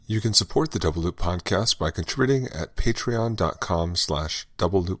You can support the Double Loop Podcast by contributing at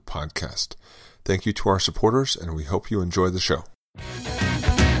patreon.com/Double Loop Podcast. Thank you to our supporters, and we hope you enjoy the show.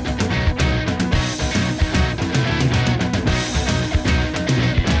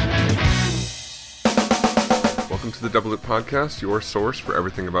 Welcome to the Double Loop Podcast, your source for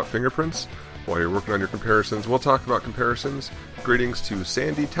everything about fingerprints. While you're working on your comparisons, we'll talk about comparisons. Greetings to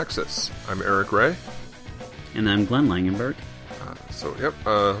Sandy, Texas. I'm Eric Ray. And I'm Glenn Langenberg.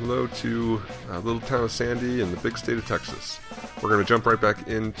 Hello to little town of Sandy in the big state of Texas. We're going to jump right back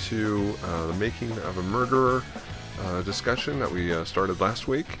into the Making of a Murderer discussion that we started last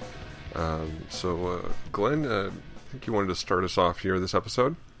week. Glenn, I think you wanted to start us off here this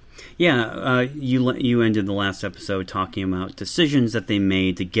episode. Yeah, you ended the last episode talking about decisions that they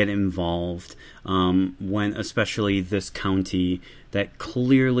made to get involved when, especially this county that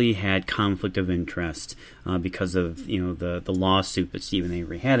clearly had conflict of interest because of the lawsuit that Stephen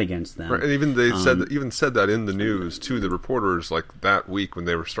Avery had against them. Right, and even they said that in the news to the reporters like that week when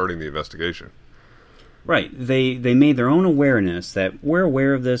they were starting the investigation. Right. They made their own awareness that we're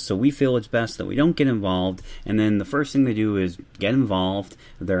aware of this, so we feel it's best that we don't get involved. And then the first thing they do is get involved.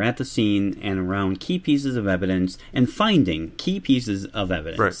 They're at the scene and around key pieces of evidence and finding key pieces of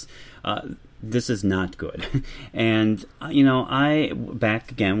evidence. Right. This is not good. And, I,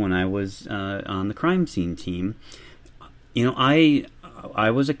 back again when I was on the crime scene team, I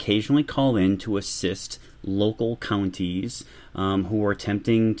was occasionally called in to assist local counties who were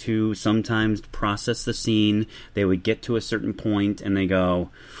attempting to sometimes process the scene. They would get to a certain point and they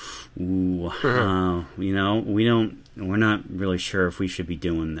go, we're not really sure if we should be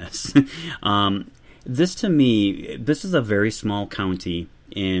doing this. This to me, this is a very small county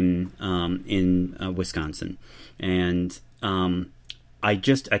in Wisconsin, and I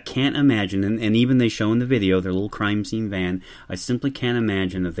can't imagine, and even they show in the video their little crime scene van, I simply can't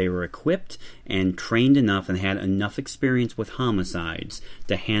imagine that they were equipped and trained enough and had enough experience with homicides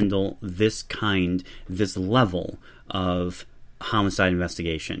to handle this level of homicide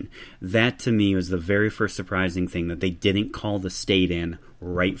investigation. That to me was the very first surprising thing, that they didn't call the state in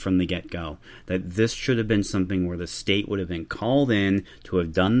right from the get-go. That this should have been something where the state would have been called in to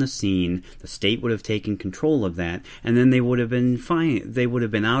have done the scene, the state would have taken control of that, and then they would have been fine. They would have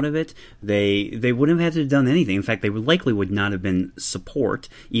been out of it. They wouldn't have had to have done anything. In fact, they likely would not have been support,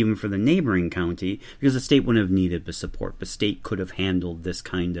 even for the neighboring county, because the state wouldn't have needed the support. The state could have handled this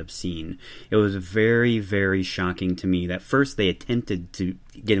kind of scene. It was very, very shocking to me that first they attempted to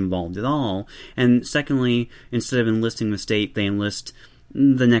get involved at all, and secondly, instead of enlisting the state, they enlist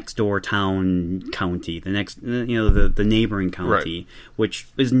the next door county, the next, the neighboring county, right, which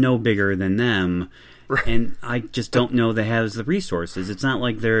is no bigger than them. Right. And I just don't know that has the resources. It's not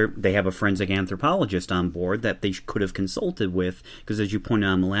like they have a forensic anthropologist on board that they could have consulted with, because as you pointed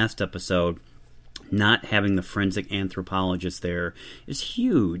out in the last episode, not having the forensic anthropologist there is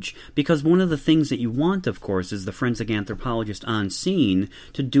huge, because one of the things that you want, of course, is the forensic anthropologist on scene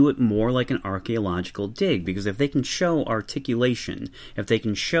to do it more like an archaeological dig, because if they can show articulation, if they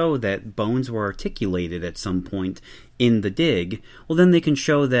can show that bones were articulated at some point in the dig, well, then they can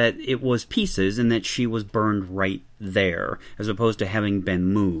show that it was pieces and that she was burned right there, as opposed to having been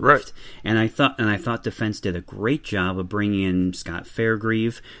moved. Right. And I thought defense did a great job of bringing in Scott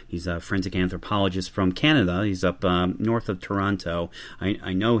Fairgrieve. He's a forensic anthropologist from Canada. He's up north of Toronto.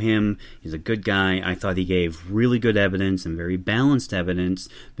 I know him. He's a good guy. I thought he gave really good evidence and very balanced evidence,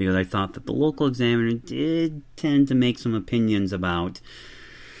 because I thought that the local examiner did tend to make some opinions about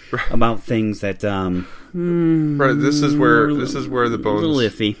things that right. This is where the bones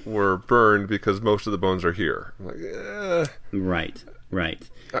iffy. were burned, because most of the bones are here. I'm like, Right.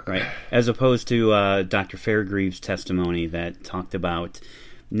 As opposed to Dr. Fairgrieve's testimony that talked about,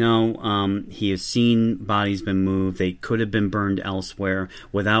 he has seen bodies been moved. They could have been burned elsewhere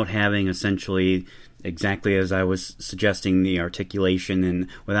without having essentially, exactly as I was suggesting, the articulation, and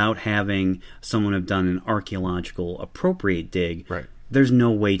without having someone have done an archaeological appropriate dig. Right. There's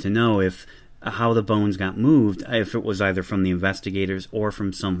no way to know how the bones got moved, if it was either from the investigators or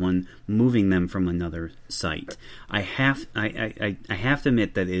from someone moving them from another site. I have to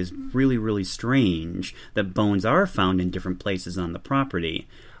admit that it is really, really strange that bones are found in different places on the property,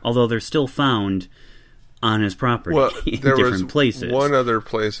 although they're still found on his property in different places. There was one other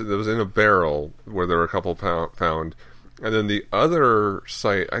place that was in a barrel where there were a couple found. And then the other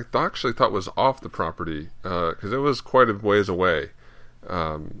site I actually thought was off the property, because it was quite a ways away.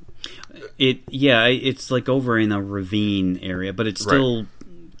 It's like over in a ravine area, but it's still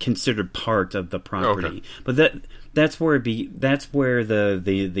considered part of the property. Okay. But that's where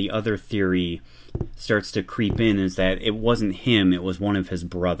the other theory starts to creep in is that it wasn't him; it was one of his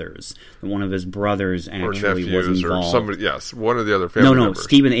brothers. One of his brothers actually was involved. Or somebody, yes, one of the other family members. No,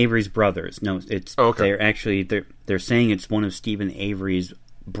 Stephen Avery's brothers. No, it's okay. They're saying it's one of Stephen Avery's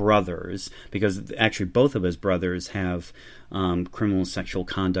brothers because actually both of his brothers have criminal sexual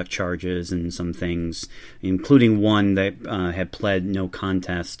conduct charges and some things, including one that had pled no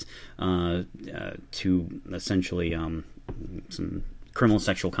contest to essentially some criminal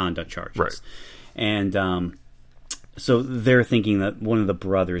sexual conduct charges. Right. And so they're thinking that one of the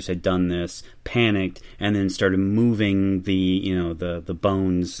brothers had done this, panicked, and then started moving the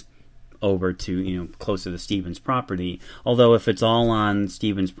bones over to closer to Stephen's property. Although if it's all on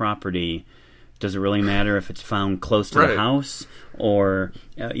Stephen's property, does it really matter if it's found close to the house or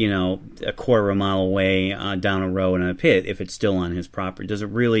a quarter of a mile away down a road in a pit? If it's still on his property, does it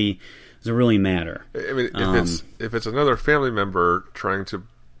really matter? I mean, if it's another family member trying to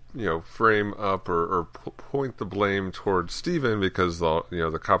frame up or point the blame towards Stephen because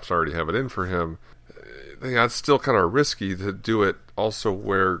the cops already have it in for him. Yeah, it's still kind of risky to do it also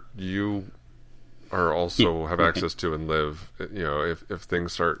where you are also have access to and live. If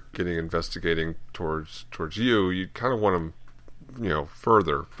things start investigating towards you kind of want them,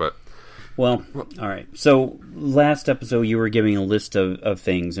 further. But well, all right. So last episode you were giving a list of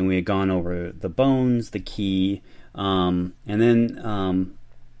things, and we had gone over the bones, the key, and then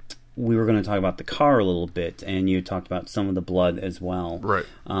we were going to talk about the car a little bit, and you talked about some of the blood as well. Right.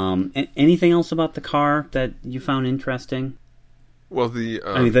 Anything else about the car that you found interesting? Well,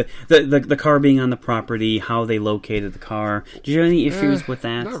 the car being on the property, how they located the car. Did you have any issues with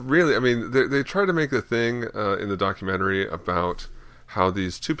that? Not really. I mean, they tried to make the thing in the documentary about how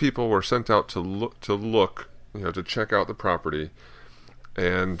these two people were sent out to look, to check out the property.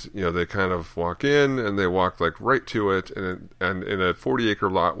 And they kind of walk in, and they walk like right to it, and in a 40-acre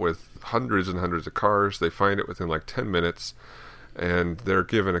lot with hundreds and hundreds of cars, they find it within like 10 minutes, and they're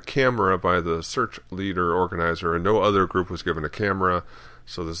given a camera by the search leader organizer, and no other group was given a camera,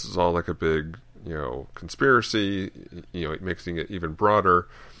 so this is all like a big conspiracy, making it even broader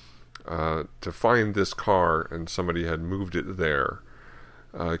to find this car, and somebody had moved it there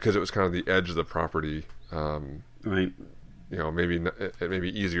because it was kind of the edge of the property, right. Maybe it may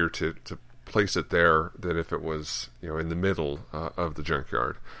be easier to place it there than if it was, in the middle of the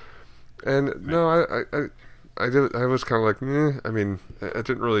junkyard. And right. No, I was kind of like, meh. I mean, it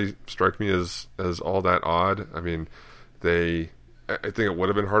didn't really strike me as all that odd. I mean, I think it would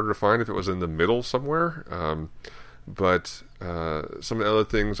have been harder to find if it was in the middle somewhere. But some of the other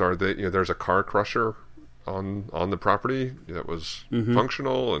things are that there's a car crusher on the property that was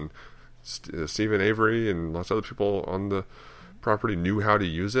functional, and Stephen Avery and lots of other people on the property knew how to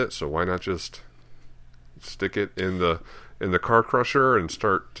use it, so why not just stick it in the car crusher and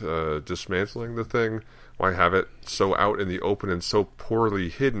start dismantling the thing? Why have it so out in the open and so poorly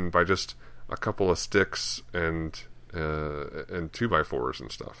hidden by just a couple of sticks and 2x4s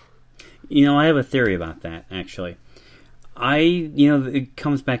and stuff? I have a theory about that, actually. It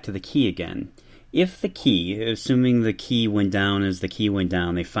comes back to the key again. If the key, assuming the key went down as the key went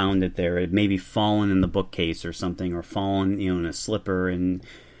down, they found it there, it maybe fallen in the bookcase or something, or fallen, in a slipper. And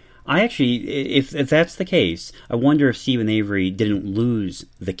I actually, if that's the case, I wonder if Stephen Avery didn't lose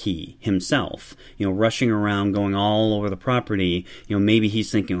the key himself. Rushing around, going all over the property. Maybe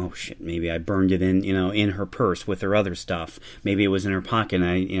he's thinking, oh shit, maybe I burned it in her purse with her other stuff. Maybe it was in her pocket,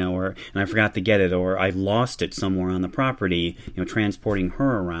 and I forgot to get it, or I lost it somewhere on the property. Transporting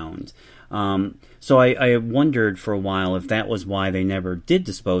her around. So I wondered for a while if that was why they never did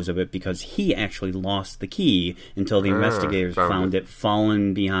dispose of it, because he actually lost the key until the investigators found it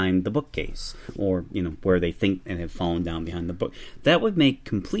fallen behind the bookcase, or where they think it had fallen down behind the book. That would make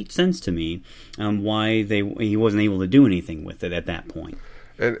complete sense to me. Why he wasn't able to do anything with it at that point.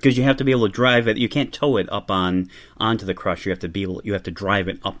 Because you have to be able to drive it. You can't tow it up onto the crusher. You have to drive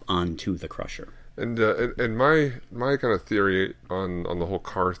it up onto the crusher. And my kind of theory on the whole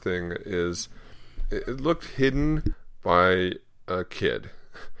car thing is it looked hidden by a kid.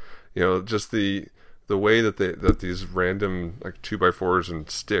 Just the way that these random like 2x4s and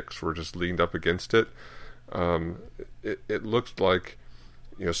sticks were just leaned up against it. It looked like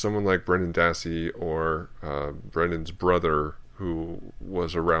someone like Brendan Dassey or Brendan's brother, who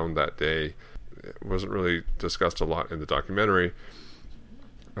was around that day. It wasn't really discussed a lot in the documentary.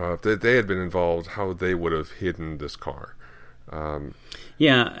 If they had been involved, how they would have hidden this car.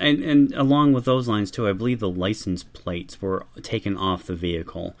 Yeah, and along with those lines, too, I believe the license plates were taken off the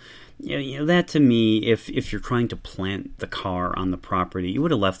vehicle. That to me, if you're trying to plant the car on the property, you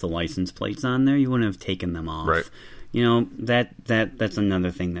would have left the license plates on there. You wouldn't have taken them off. Right. that's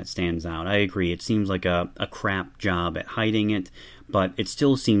another thing that stands out. I agree. It seems like a crap job at hiding it, but it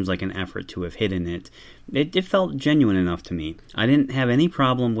still seems like an effort to have hidden it. It felt genuine enough to me. I didn't have any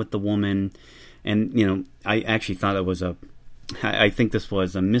problem with the woman, and I actually thought it was I think this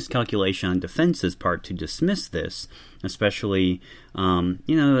was a miscalculation on defense's part to dismiss this, especially,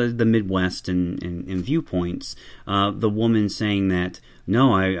 the Midwest and viewpoints. The woman saying that,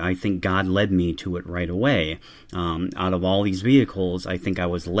 no, I think God led me to it right away. Out of all these vehicles, I think I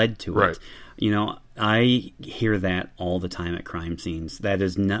was led to right. it. I hear that all the time at crime scenes. That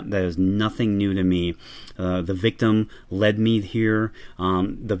is nothing new to me. The victim led me here.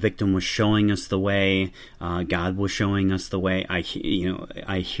 The victim was showing us the way. God was showing us the way. I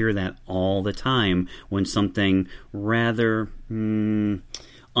hear that all the time when something rather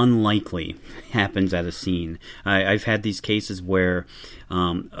unlikely happens at a scene. I've had these cases where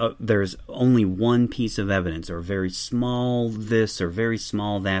there's only one piece of evidence, or very small this or very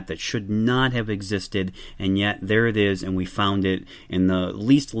small that should not have existed, and yet there it is, and we found it in the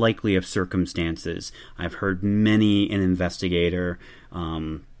least likely of circumstances. I've heard many an investigator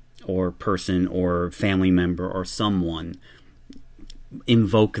or person or family member or someone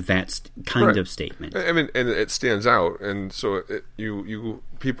invoke that kind right. of statement. I mean, and it stands out, and so you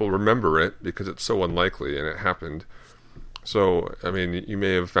people remember it because it's so unlikely and it happened. So, I mean, you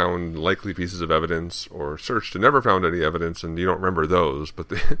may have found likely pieces of evidence or searched and never found any evidence, and you don't remember those,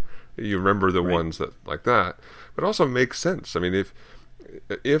 but you remember the right. ones that like that. But also makes sense. I mean,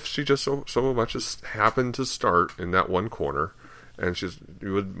 if she just so much as happened to start in that one corner, and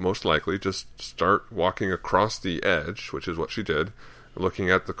you would most likely just start walking across the edge, which is what she did, looking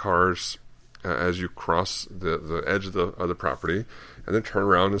at the cars as you cross the edge of the property, and then turn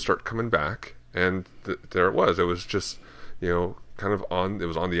around and start coming back, and there it was. It was just, kind of it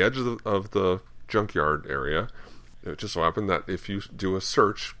was on the edge of the junkyard area. It just so happened that if you do a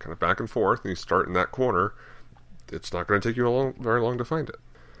search kind of back and forth and you start in that corner, it's not going to take you very long to find it.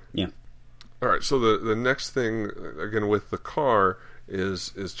 Yeah. All right, so the next thing, again, with the car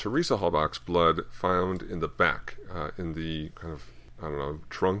is Teresa Halbach's blood found in the back, in the kind of,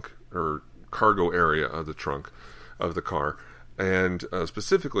 trunk or cargo area of the trunk of the car. And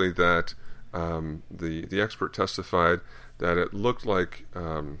specifically that the expert testified that it looked like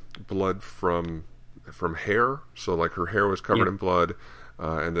blood from hair. So like her hair was covered in blood,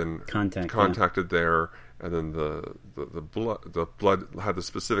 and then contacted there. And then the blood had the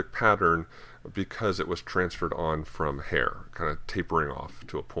specific pattern because it was transferred on from hair, kind of tapering off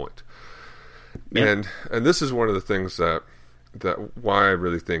to a point. Yep. And this is one of the things that why I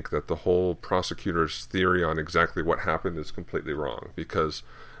really think that the whole prosecutor's theory on exactly what happened is completely wrong. Because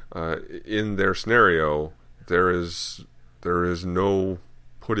in their scenario, there is no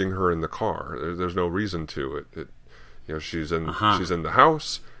putting her in the car. There's no reason to it. She's in the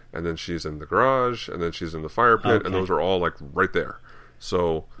house. And then she's in the garage, and then she's in the fire pit, okay. And those are all like right there.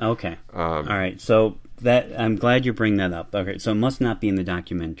 So okay, all right. So that I'm glad you bring that up. Okay, so it must not be in the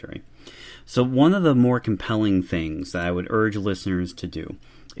documentary. So one of the more compelling things that I would urge listeners to do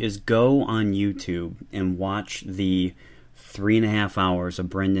is go on YouTube and watch the 3.5 hours of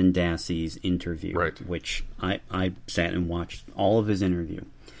Brendan Dassey's interview, right. Which I sat and watched all of his interview.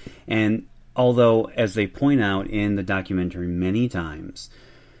 And although, as they point out in the documentary many times,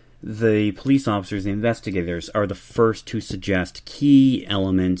 the police officers, the investigators, are the first to suggest key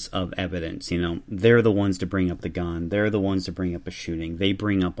elements of evidence. They're the ones to bring up the gun. They're the ones to bring up a shooting. They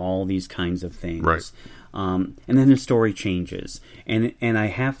bring up all these kinds of things. Right. And then the story changes. And I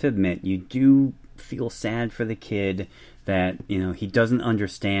have to admit, you do feel sad for the kid that, he doesn't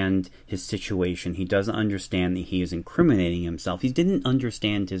understand his situation. He doesn't understand that he is incriminating himself. He didn't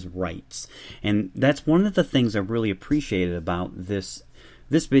understand his rights. And that's one of the things I really appreciated about this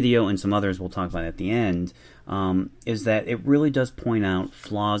video, and some others we'll talk about at the end, is that it really does point out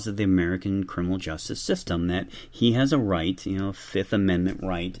flaws of the American criminal justice system, that he has a right, Fifth Amendment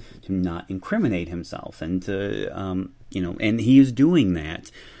right, to not incriminate himself, and to, and he is doing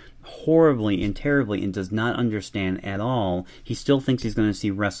that horribly and terribly and does not understand at all. He still thinks he's going to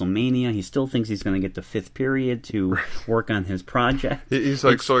see WrestleMania. He still thinks he's going to get the fifth period to work on his project. He's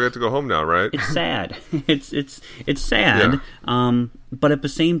like, so I get to go home now, right? It's sad. It's sad. Yeah. But at the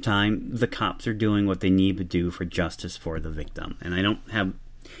same time, the cops are doing what they need to do for justice for the victim. And I don't have...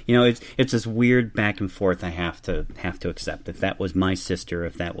 it's this weird back and forth I have to accept. If that was my sister,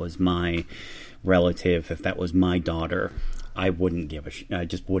 if that was my relative, if that was my daughter, I wouldn't give I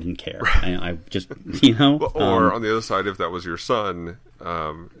just wouldn't care. I just, Or on the other side, if that was your son,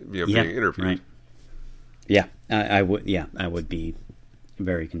 being interviewed. Right. Yeah, I would. Yeah, I would be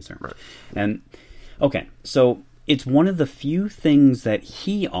very concerned. Right. And okay, so it's one of the few things that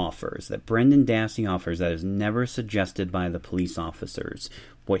he offers, that Brendan Dassey offers, that is never suggested by the police officers.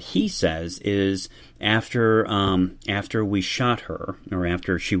 What he says is after we shot her, or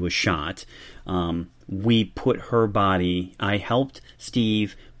after she was shot, we put her body, I helped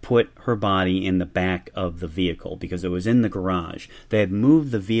Steve put her body in the back of the vehicle because it was in the garage. They had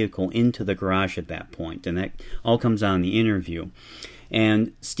moved the vehicle into the garage at that point, and that all comes out in the interview.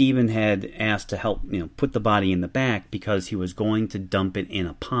 And Stephen had asked to help, put the body in the back because he was going to dump it in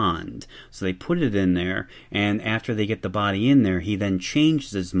a pond. So they put it in there, and after they get the body in there, he then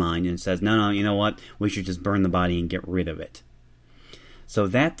changes his mind and says, no, you know what? We should just burn the body and get rid of it. So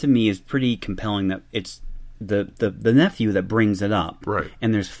that to me is pretty compelling, that it's the nephew that brings it up. Right.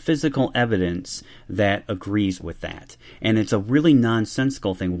 And there's physical evidence that agrees with that. And it's a really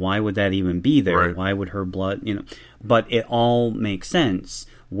nonsensical thing. Why would that even be there? Right. Why would her blood, But it all makes sense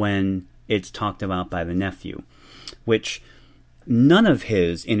when it's talked about by the nephew, which none of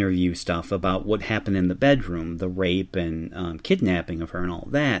his interview stuff about what happened in the bedroom, the rape and kidnapping of her and all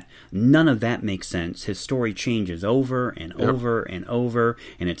that, none of that makes sense. His story changes over and over and over,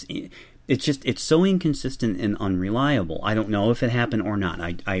 and it's so inconsistent and unreliable. I don't know if it happened or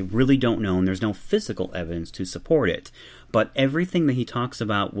not. I really don't know, and there's no physical evidence to support it. But everything that he talks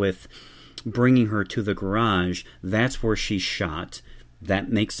about with bringing her to the garage, that's where she's shot.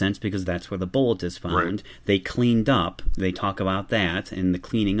 That makes sense because that's where the bullet is found. Right. They cleaned up. They talk about that and the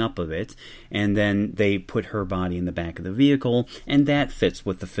cleaning up of it. And then they put her body in the back of the vehicle, and that fits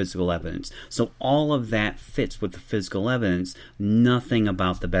with the physical evidence. So all of that fits with the physical evidence. Nothing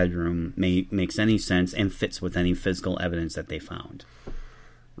about the bedroom makes any sense and fits with any physical evidence that they found.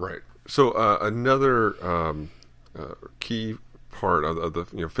 Right. So another key part of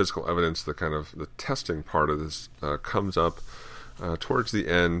the physical evidence, the testing part of this comes up towards the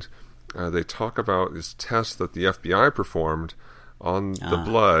end. They talk about this test that the FBI performed on the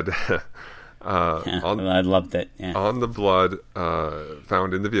blood. I loved it. Yeah. On the blood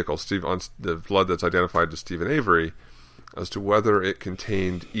found in the vehicle, on the blood that's identified to Stephen Avery, as to whether it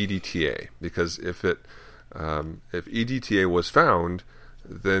contained EDTA. Because if EDTA was found,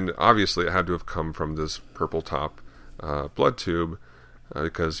 then obviously it had to have come from this purple top blood tube,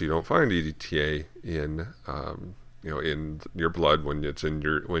 because you don't find EDTA in your blood when it's in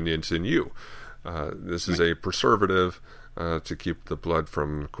you. This is a preservative to keep the blood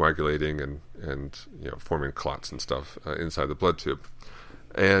from coagulating and forming clots and stuff inside the blood tube.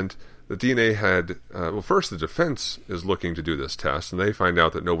 And the DNA had first the defense is looking to do this test, and they find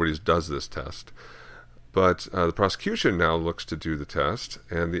out that nobody does this test. But the prosecution now looks to do the test,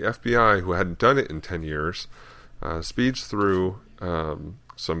 and the FBI, who hadn't done it in 10 years, speeds through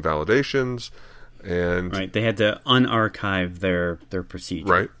some validations. And right, they had to unarchive their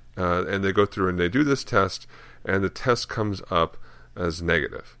procedure. Right, and they go through and they do this test, and the test comes up as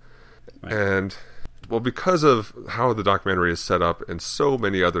negative. Right. And, because of how the documentary is set up and so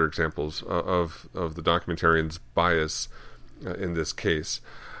many other examples of the documentarian's bias in this case,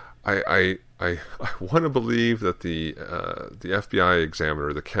 I want to believe that the FBI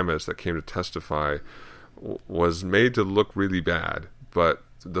examiner, the chemist that came to testify, was made to look really bad, but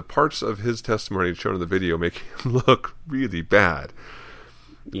the parts of his testimony shown in the video make him look really bad.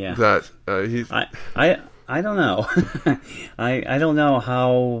 Yeah. That he's. I don't know. I don't know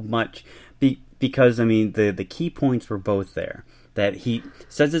how much, because the key points were both there. That he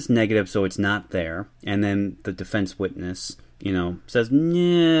says it's negative, so it's not there, and then the defense witness, says,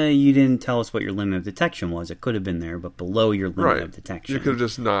 "Nah, you didn't tell us what your limit of detection was. It could have been there, but below your limit of detection. You could have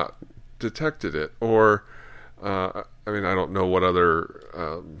just not detected it, or." I don't know what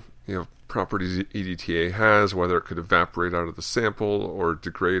other properties EDTA has, whether it could evaporate out of the sample or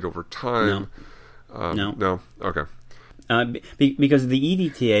degrade over time. No. Okay. Because the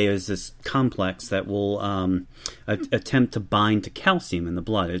EDTA is this complex that will attempt to bind to calcium in the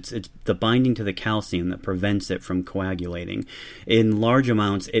blood. It's the binding to the calcium that prevents it from coagulating. In large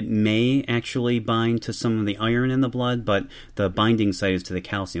amounts, it may actually bind to some of the iron in the blood, but the binding site is to the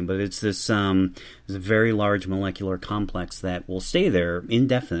calcium. But it's this very large molecular complex that will stay there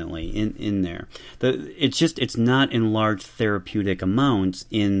indefinitely in there. It's not in large therapeutic amounts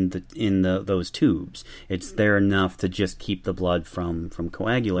in those tubes. It's there enough to just keep the blood from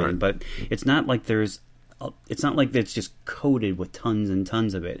coagulating, right. But it's not like it's just coated with tons and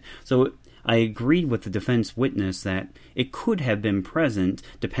tons of it. So I agreed with the defense witness that it could have been present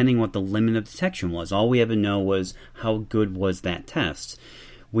depending what the limit of detection was. All we had to know was how good was that test.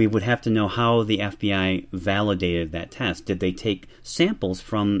 we would have to know how the FBI validated that test. Did they take samples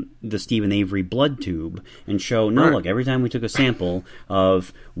from the Stephen Avery blood tube and show, no, Right. look, every time we took a sample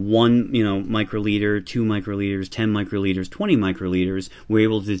of 1 microliter, 2 microliters, 10 microliters, 20 microliters, we're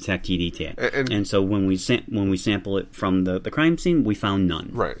able to detect EDTA. And so when we sample it from the crime scene, we found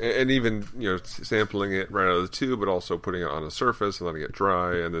none. Right, and even sampling it right out of the tube, but also putting it on a surface and letting it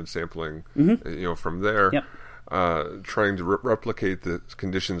dry, and then sampling from there. Yep. Trying to replicate the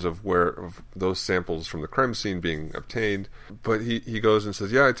conditions of those samples from the crime scene being obtained. But he goes and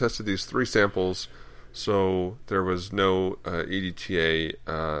says, yeah, I tested these 3 samples, so there was no EDTA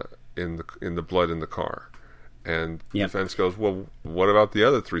in the blood in the car. And the defense goes, well, what about the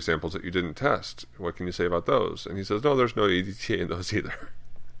other 3 samples that you didn't test? What can you say about those? And he says, no, there's no EDTA in those either.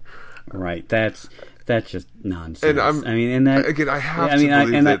 Right, that's just nonsense. And I have to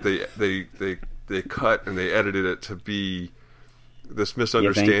believe that they cut and they edited it to be this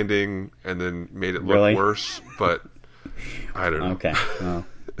misunderstanding and then made it look worse, but I don't know. Okay, well,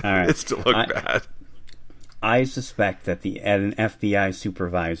 all right. It still looked bad. I suspect that an FBI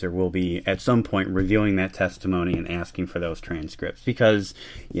supervisor will be at some point reviewing that testimony and asking for those transcripts because,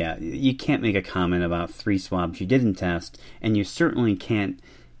 you can't make a comment about 3 swabs you didn't test, and you certainly can't.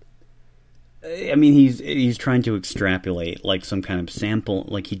 I mean, he's trying to extrapolate like some kind of sample,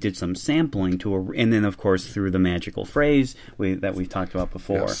 like he did some sampling and then of course through the magical phrase that we've talked about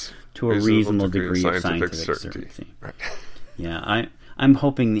before, to a reasonable degree of scientific certainty. Right. Yeah, I'm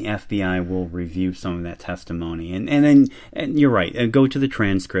hoping the FBI will review some of that testimony, and then you're right, and go to the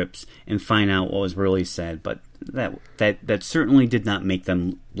transcripts and find out what was really said. But that certainly did not make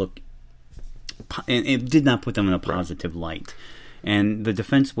them look, and it did not put them in a positive light. And the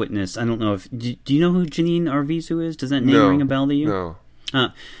defense witness, I don't know if... Do you know who Janine Arvizu is? Does that name ring a bell to you?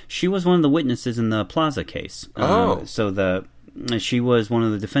 No. She was one of the witnesses in the Plaza case. She was one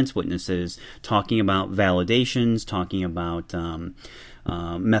of the defense witnesses talking about validations, talking about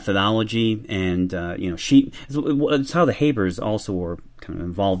methodology, and it's how the Habers also were kind of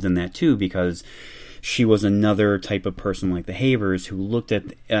involved in that too, because she was another type of person like the Habers who looked at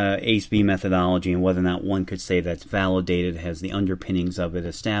ACE-B methodology and whether or not one could say that's validated, has the underpinnings of it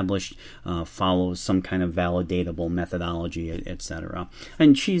established, follows some kind of validatable methodology, etc.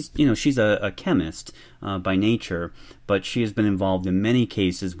 And she's a chemist by nature, but she has been involved in many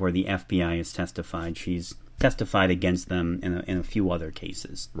cases where the FBI has testified. She's testified against them in a few other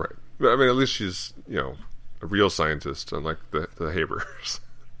cases. Right. But, I mean, at least she's, a real scientist, unlike the Habers.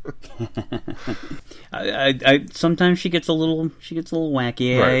 I sometimes she gets a little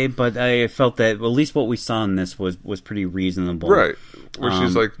wacky, right. But I felt that at least what we saw in this was pretty reasonable, right? Where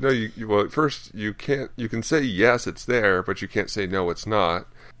she's like, no, well, at first you can say yes, it's there, but you can't say no, it's not,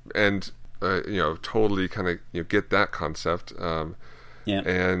 and totally kind of get that concept,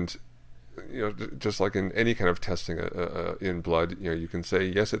 and just like in any kind of testing in blood, you can say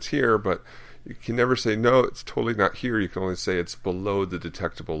yes, it's here, but you can never say no, it's totally not here. You can only say it's below the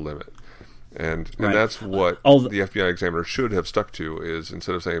detectable limit, and that's what the FBI examiner should have stuck to. Is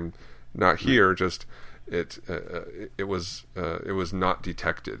instead of saying not here, just it was not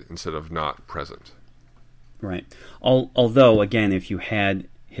detected instead of not present. Right. Although again, if you had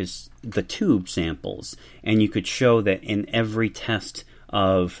the tube samples and you could show that in every test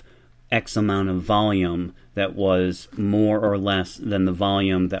of X amount of volume that was more or less than the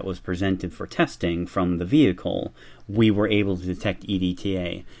volume that was presented for testing from the vehicle, we were able to detect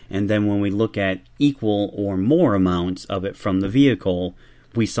EDTA. And then when we look at equal or more amounts of it from the vehicle,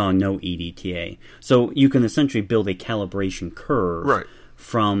 we saw no EDTA. So you can essentially build a calibration curve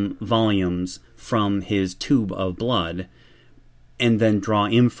from volumes from his tube of blood, and then draw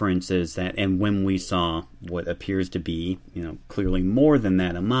inferences and when we saw what appears to be, clearly more than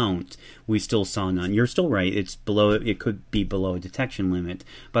that amount, we still saw none. You're still right. It could be below a detection limit,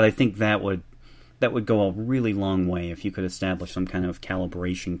 but I think that would go a really long way if you could establish some kind of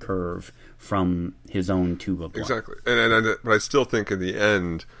calibration curve from his own tube of blood. Exactly. But I still think in the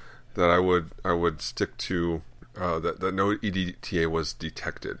end that I would stick to that no EDTA was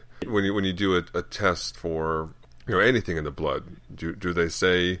detected. When you do a test for anything in the blood, do they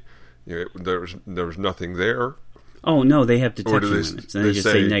say there was nothing there? Oh no, they have detection limits, and they just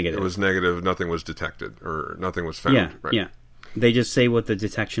say negative. It was negative, nothing was detected, or nothing was found. Yeah. They just say what the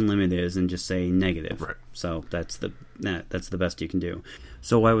detection limit is and just say negative. Right. So that's the best you can do.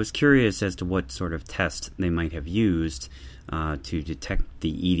 So I was curious as to what sort of test they might have used to detect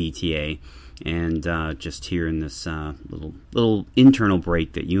the EDTA. And just here in this little internal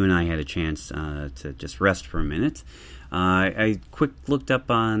break that you and I had a chance to just rest for a minute, I quick looked up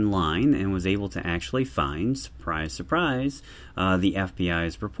online and was able to actually find, surprise, surprise, the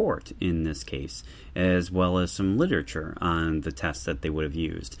FBI's report in this case, as well as some literature on the tests that they would have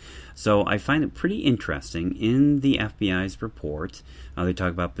used. So I find it pretty interesting. In the FBI's report, they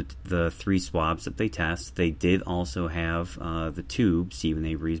talk about the 3 swabs that they test. They did also have the tube, Stephen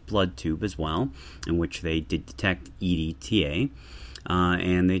Avery's blood tube as well, in which they did detect EDTA.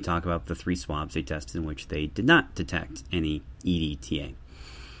 And they talk about the 3 swabs they tested in which they did not detect any EDTA.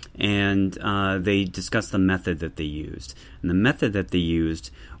 And they discussed the method that they used. And the method that they used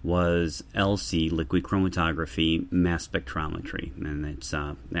was LC, liquid chromatography, mass spectrometry. And it's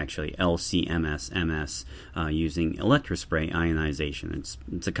actually LC-MS using electrospray ionization.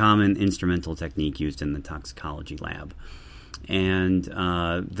 It's a common instrumental technique used in the toxicology lab. And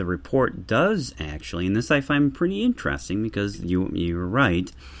the report does actually, and this I find pretty interesting because you were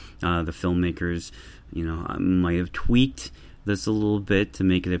right, the filmmakers, might have tweaked this a little bit to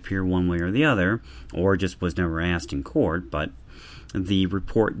make it appear one way or the other, or just was never asked in court. But the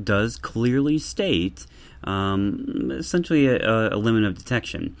report does clearly state essentially a limit of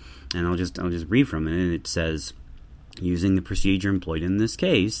detection, and I'll just read from it. And it says, using the procedure employed in this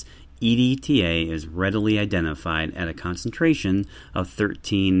case, EDTA is readily identified at a concentration of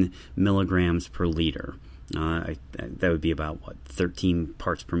 13 milligrams per liter. That would be about, 13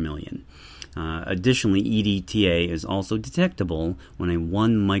 parts per million. Additionally, EDTA is also detectable when a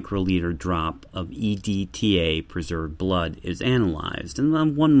 1 microliter drop of EDTA preserved blood is analyzed. And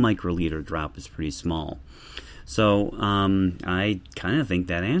 1 microliter drop is pretty small. So I kind of think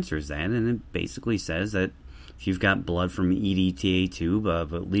that answers that, and it basically says that if you've got blood from an EDTA tube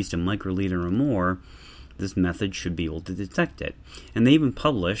of at least a microliter or more, this method should be able to detect it. And they even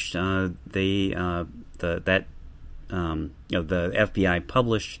published the FBI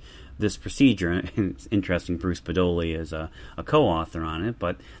published this procedure, and it's interesting. Bruce Podoli is a co-author on it,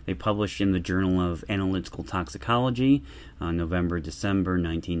 but they published in the Journal of Analytical Toxicology, November-December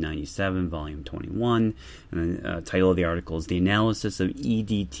 1997, volume 21. And the title of the article is "The Analysis of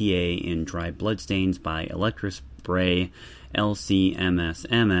EDTA in Dry Bloodstains by Electrospray,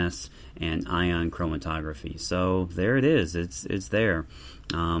 LC-MS and Ion Chromatography." So there it is. It's there.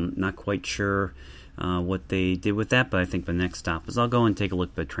 Not quite sure what they did with that, but I think the next stop is I'll go and take a look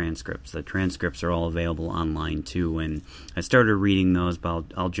at the transcripts. The transcripts are all available online too, and I started reading those, but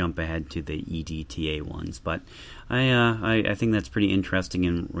I'll jump ahead to the EDTA ones. But I think that's pretty interesting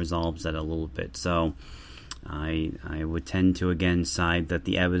and resolves that a little bit. So I would tend to again side that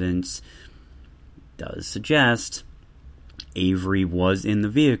the evidence does suggest Avery was in the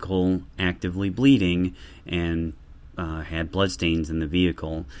vehicle actively bleeding and had bloodstains in the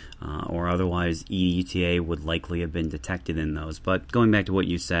vehicle, or otherwise EDTA would likely have been detected in those. But going back to what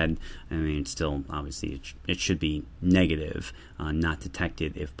you said, I mean, it's still, obviously, it should be negative, not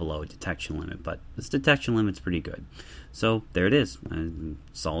detected if below a detection limit. But this detection limit's pretty good. So there it is.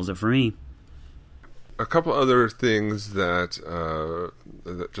 Solves it for me. A couple other things that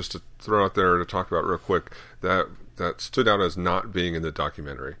just to throw out there to talk about real quick that stood out as not being in the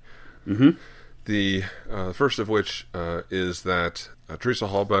documentary. Mm-hmm. The first of which is that Teresa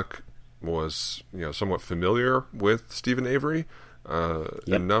Halbach was, somewhat familiar with Stephen Avery,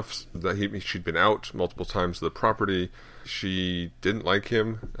 enough that she'd been out multiple times to the property. She didn't like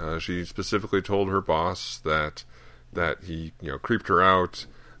him. She specifically told her boss that he, creeped her out.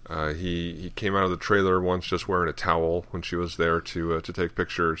 He came out of the trailer once just wearing a towel when she was there to take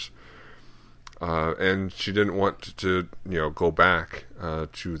pictures. And she didn't want to go back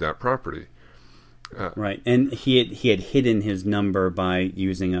to that property. Right, and he had hidden his number by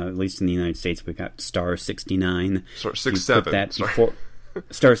using, at least in the United States, we got star 69. Star 67. That before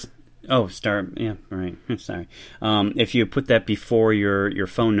stars. Oh, star. Yeah, right. Sorry. If you put that before your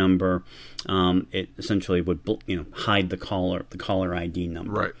phone number, it essentially would hide the caller ID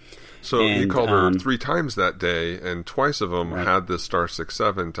number. Right. So he called her 3 times that day, and twice of them had the star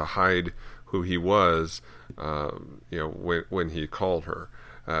 67 to hide who he was. When he called her.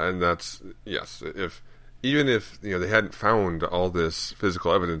 And that's, yes, even if they hadn't found all this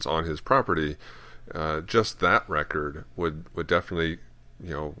physical evidence on his property, just that record would definitely,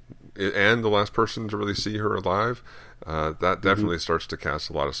 and the last person to really see her alive, that definitely starts to cast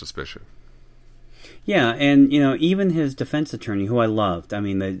a lot of suspicion. Yeah, and even his defense attorney, who I loved,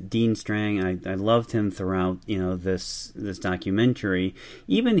 the Dean Strang, I loved him throughout this documentary.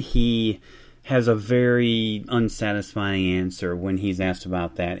 Even he has a very unsatisfying answer when he's asked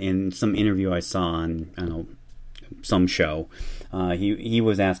about that in some interview I saw on, some show. He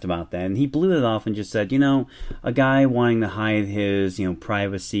was asked about that, and he blew it off and just said, a guy wanting to hide his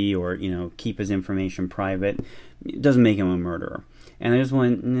privacy or keep his information private doesn't make him a murderer. And I just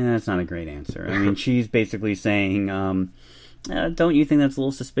went, nah, that's not a great answer. I mean, she's basically saying, don't you think that's a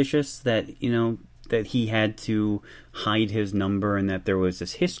little suspicious that that he had to hide his number and that there was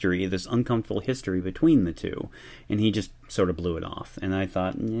this uncomfortable history between the two, and he just sort of blew it off. And I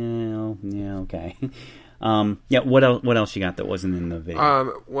thought, yeah, okay. What else you got that wasn't in the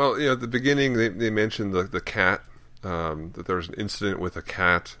video? Well, at the beginning they mentioned the cat, that there was an incident with a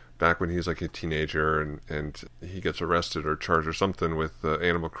cat back when he was like a teenager, and he gets arrested or charged or something with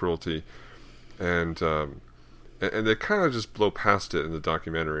animal cruelty, and they kind of just blow past it in the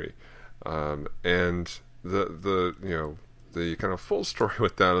documentary, and the kind of full story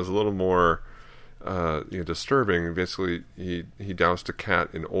with that is a little more disturbing. Basically, he doused a cat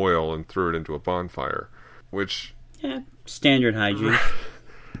in oil and threw it into a bonfire, which standard hygiene.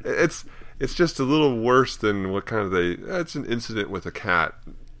 It's just a little worse than what kind of it's an incident with a cat.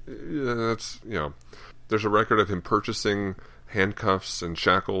 That's there's a record of him purchasing handcuffs and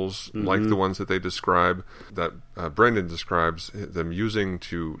shackles like the ones that they describe, that Brendan describes them using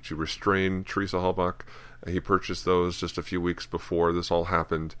to restrain Teresa Halbach. He purchased those just a few weeks before this all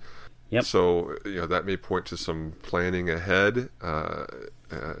happened. Yep. So that may point to some planning ahead.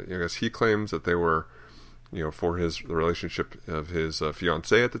 As he claims that they were, for the relationship of his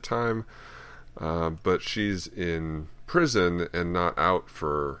fiancée at the time, but she's in prison and not out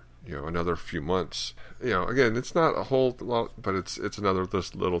for another few months. Again, it's not a whole lot, but it's another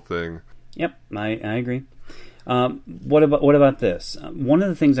this little thing. Yep, I agree. What about this? One of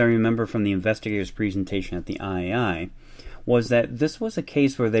the things I remember from the investigators' presentation at the IAI was that this was a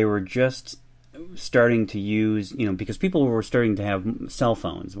case where they were just starting to use, because people were starting to have cell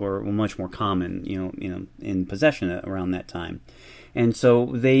phones, were much more common, in possession around that time. And so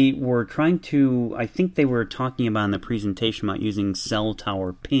they were trying to, I think they were talking about in the presentation about using cell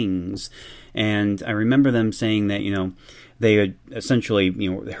tower pings. And I remember them saying that, they had essentially,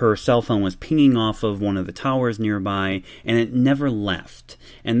 her cell phone was pinging off of one of the towers nearby, and it never left.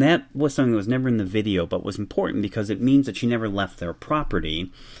 And that was something that was never in the video, but was important because it means that she never left their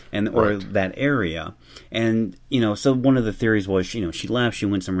property or that area. And, so one of the theories was, she left, she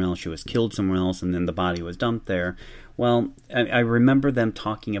went somewhere else, she was killed somewhere else, and then the body was dumped there. Well, I remember them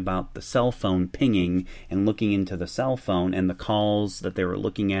talking about the cell phone pinging and looking into the cell phone and the calls that they were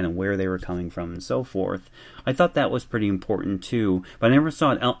looking at and where they were coming from and so forth. I thought that was pretty important too, but I never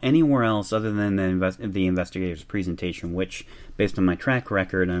saw it anywhere else other than the investigator's presentation, which, based on my track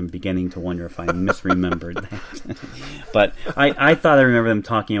record, I'm beginning to wonder if I misremembered that. But I thought I remember them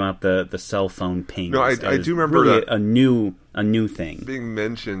talking about the cell phone ping. No, I do remember really that a new thing being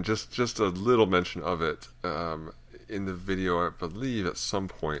mentioned. Just a little mention of it. In the video, I believe, at some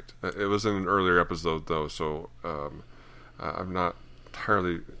point. It was in an earlier episode, though, so I'm not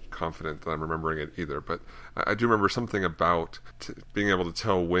entirely confident that I'm remembering it either. But I do remember something about being able to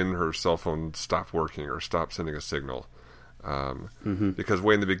tell when her cell phone stopped working or stopped sending a signal. Because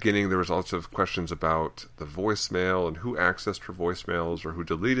way in the beginning, there was lots of questions about the voicemail and who accessed her voicemails or who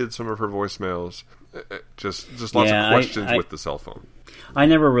deleted some of her voicemails. Just lots of questions with the cell phone. I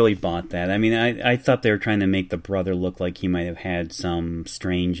never really bought that. I mean, I thought they were trying to make the brother look like he might have had some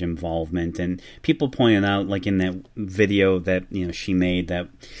strange involvement. And people pointed out, like in that video that she made, that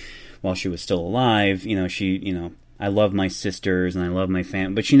while she was still alive, I love my sisters and I love my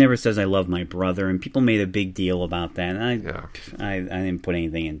family, but she never says I love my brother. And people made a big deal about that. And I didn't put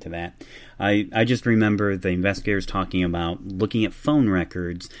anything into that. I just remember the investigators talking about looking at phone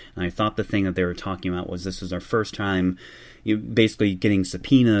records, and I thought the thing that they were talking about was this was our first time basically getting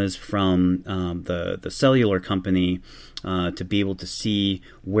subpoenas from the cellular company to be able to see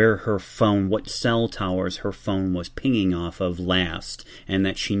where her phone, what cell towers her phone was pinging off of last, and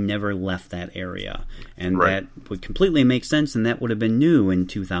that she never left that area. And that would completely make sense, and that would have been new in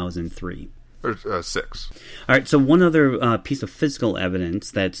 2003. Or 6. All right, so one other piece of physical evidence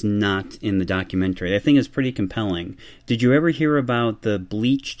that's not in the documentary, I think is pretty compelling. Did you ever hear about the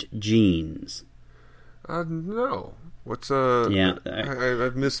bleached jeans? No. What's Yeah,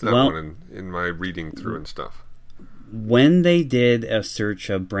 I've missed that one in my reading through and stuff. When they did a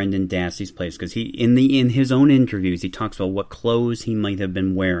search of Brendan Dassey's place, because he in his own interviews he talks about what clothes he might have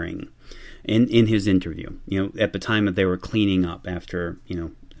been wearing in his interview. At the time that they were cleaning up after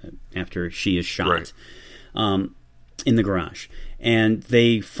she is shot, in the garage. And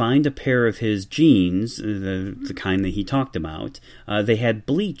they find a pair of his jeans, the kind that he talked about. They had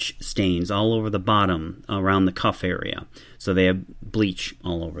bleach stains all over the bottom around the cuff area. So they had bleach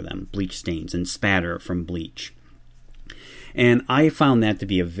all over them, bleach stains and spatter from bleach. And I found that to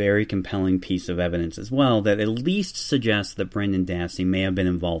be a very compelling piece of evidence as well, that at least suggests that Brendan Dassey may have been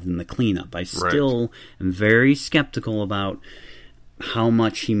involved in the cleanup. I still am very skeptical about how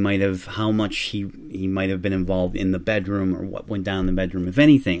much he might have been involved in the bedroom, or what went down in the bedroom. If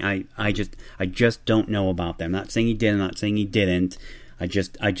anything, I just don't know about that. I'm not saying he did, I'm not saying he didn't. I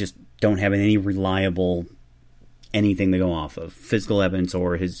just don't have any reliable anything to go off of, physical evidence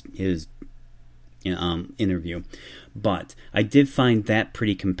or his interview. But I did find that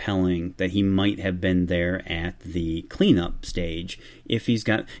pretty compelling, that he might have been there at the cleanup stage. If he's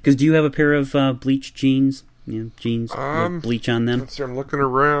got, because do you have a pair of bleached jeans? Jeans with bleach on them. Let's see, I'm looking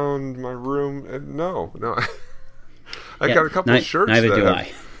around my room, and no. I got a couple of shirts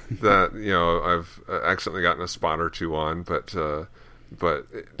that I've accidentally gotten a spot or two on, but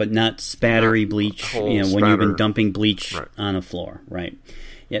not spattery bleach. When you've been dumping bleach on a floor, right?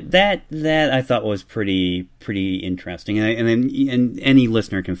 Yeah, that I thought was pretty interesting, and any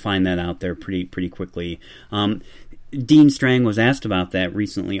listener can find that out there pretty quickly. Dean Strang was asked about that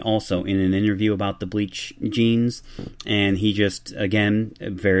recently also in an interview about the bleach jeans, and he just, again,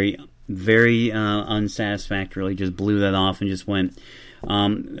 very, very unsatisfactorily just blew that off and just went,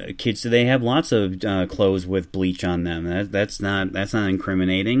 kids today have lots of clothes with bleach on them. That's not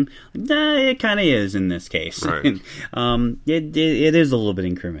incriminating. It kind of is in this case. Right. It is a little bit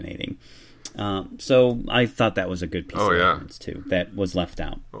incriminating. So I thought that was a good piece of evidence, too, that was left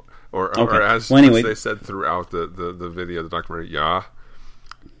out. Or as they said throughout the video, the documentary, yeah.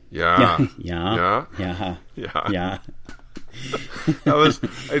 There were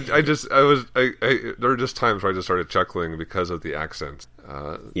just times where I just started chuckling because of the accent.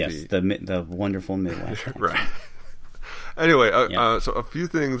 The wonderful Midwest accent. Right. Anyway, so a few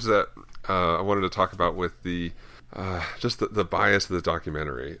things that I wanted to talk about with the bias of the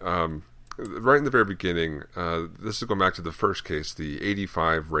documentary. Right in the very beginning, this is going back to the first case, the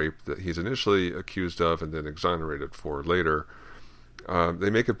 85 rape that he's initially accused of and then exonerated for later. They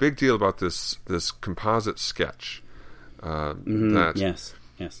make a big deal about this composite sketch. That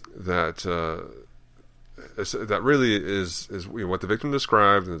really is what the victim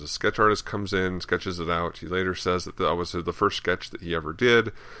described, and the sketch artist comes in, sketches it out. He later says that was the first sketch that he ever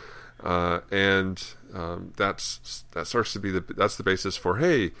did, and that starts to be that's the basis for,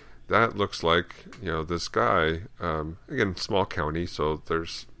 hey, that looks like this guy. Again, small county, so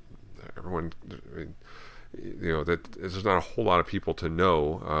there's everyone. That there's not a whole lot of people to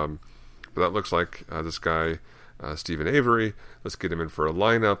know, but that looks like this guy. Stephen Avery. Let's get him in for a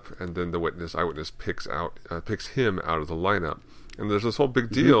lineup, and then the eyewitness picks him out of the lineup. And there's this whole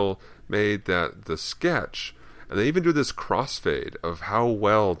big deal made that the sketch, and they even do this crossfade of how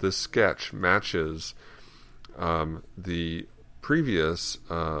well this sketch matches the previous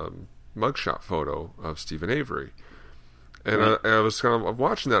mugshot photo of Stephen Avery. And I was kind of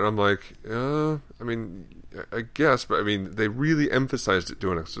watching that, and I'm like, I guess, but they really emphasized it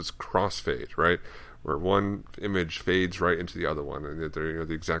doing this crossfade, right? Where one image fades right into the other one, and they're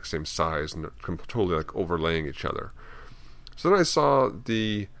the exact same size and totally like overlaying each other. So then I saw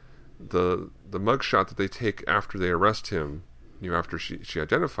the mugshot that they take after they arrest him, after she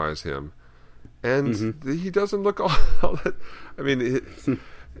identifies him, and he doesn't look all that.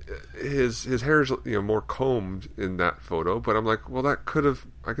 His hair is more combed in that photo, but I'm like, well, that could have.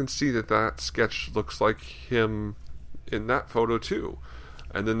 I can see that sketch looks like him in that photo too.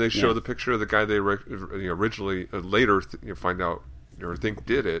 And then they show the picture of the guy they originally later find out or think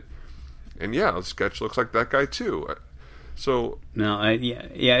did it, and the sketch looks like that guy too. So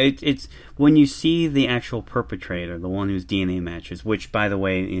it's when you see the actual perpetrator, the one whose DNA matches. Which, by the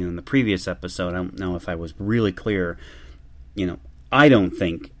way, in the previous episode, I don't know if I was really clear. I don't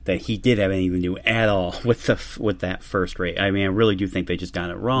think that he did have anything to do at all with that first rape. I really do think they just got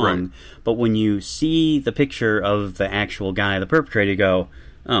it wrong. Right. But when you see the picture of the actual guy, the perpetrator, you go,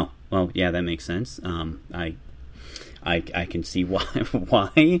 oh, well, yeah, that makes sense. I can see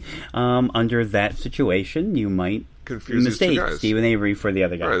why under that situation you might mistake Stephen Avery for the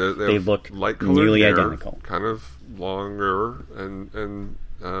other guy. Right, they look nearly hair, identical, kind of longer and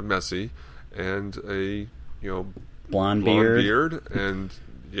messy, and a blonde beard, and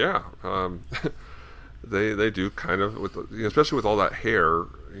they do kind of especially with all that hair,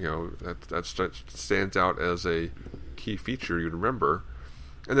 that stands out as a key feature you'd remember.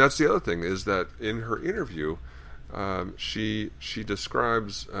 And that's the other thing, is that in her interview, she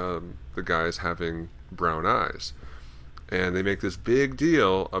describes the guys having brown eyes, and they make this big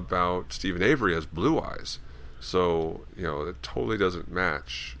deal about Stephen Avery has blue eyes. So it totally doesn't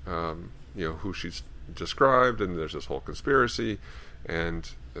match who she's described, and there's this whole conspiracy, and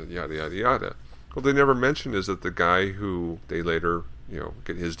yada yada yada. What they never mention is that the guy who they later,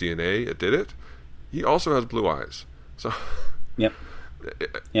 get his DNA, it did it. He also has blue eyes. So, yep.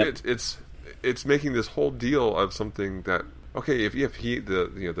 It's making this whole deal of something that, okay, if he the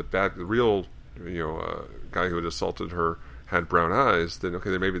real guy who had assaulted her had brown eyes, then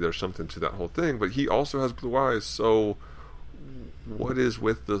okay, then maybe there's something to that whole thing. But he also has blue eyes, so what is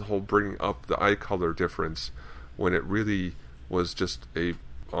with the whole bringing up the eye color difference when it really was just a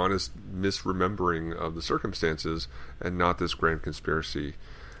honest misremembering of the circumstances and not this grand conspiracy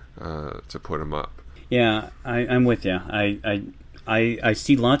to put him up? Yeah, I'm with you. I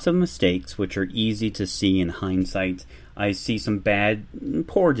see lots of mistakes, which are easy to see in hindsight. I see some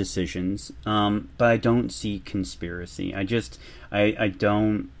poor decisions, but I don't see conspiracy. I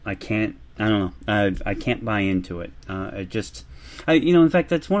can't buy into it. In fact,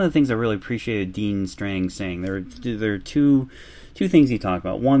 that's one of the things I really appreciated Dean Strang saying. There are two things he talked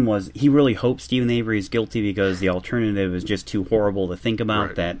about. One was he really hopes Stephen Avery is guilty because the alternative is just too horrible to think about,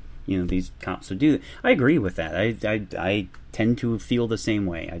 right, that these cops would do that. I agree with that. I tend to feel the same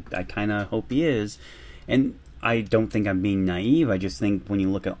way. I kind of hope he is. And I don't think I'm being naive. I just think when you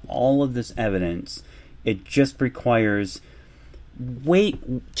look at all of this evidence, it just requires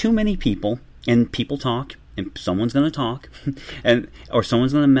too many people, and people talk, and someone's going to talk, or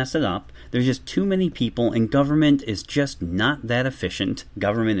someone's going to mess it up. There's just too many people, and government is just not that efficient.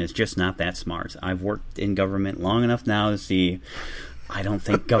 Government is just not that smart. I've worked in government long enough now to see I don't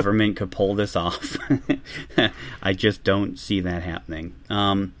think government could pull this off. I just don't see that happening.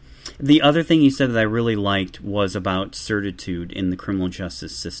 The other thing he said that I really liked was about certitude in the criminal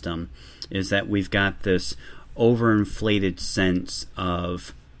justice system, is that we've got this overinflated sense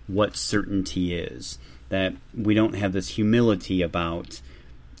of what certainty is, that we don't have this humility about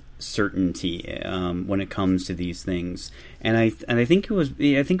certainty when it comes to these things. And I think it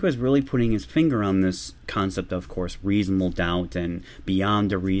was really putting his finger on this concept of course, reasonable doubt and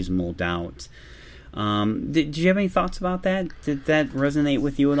beyond a reasonable doubt. Did you have any thoughts about that? Did that resonate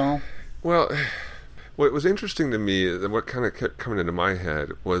with you at all? Well, what was interesting to me, and what kind of kept coming into my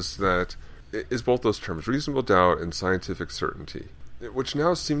head, was that is both those terms, reasonable doubt and scientific certainty, which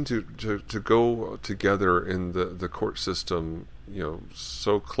now seem to go together in the court system,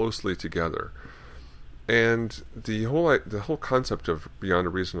 so closely together. And the whole concept of beyond a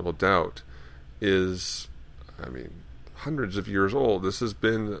reasonable doubt is, hundreds of years old. This has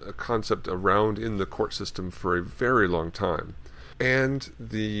been a concept around in the court system for a very long time. And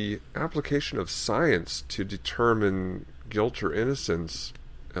the application of science to determine guilt or innocence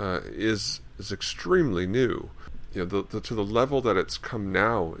is extremely new. To the level that it's come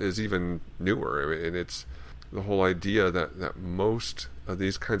now is even newer. And it's the whole idea that most of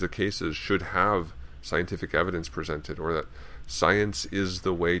these kinds of cases should have scientific evidence presented, or that science is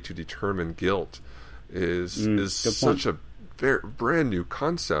the way to determine guilt, is such a very brand new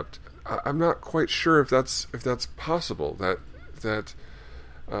concept. I'm not quite sure if that's possible. That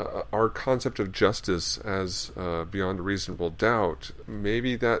our concept of justice as beyond a reasonable doubt,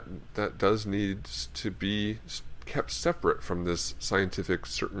 maybe that does need to be kept separate from this scientific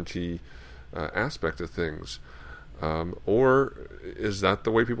certainty aspect of things. Or is that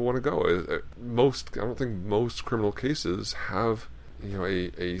the way people want to go? I don't think most criminal cases have,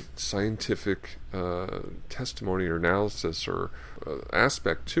 a scientific testimony or analysis or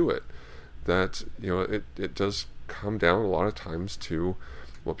aspect to it. That it does come down a lot of times to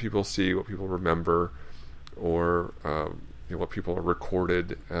what people see, what people remember, or what people are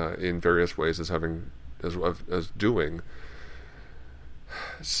recorded in various ways as having as doing.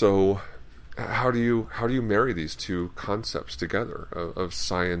 So, how do you marry these two concepts together of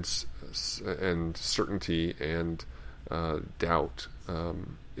science and certainty and doubt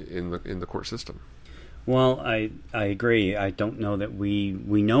in the court system? Well, I agree. I don't know that we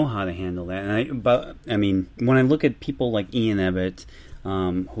know how to handle that. But when I look at people like Ian Evatt,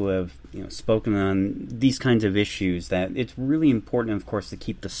 who have spoken on these kinds of issues, that it's really important, of course, to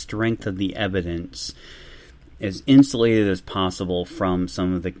keep the strength of the evidence as insulated as possible from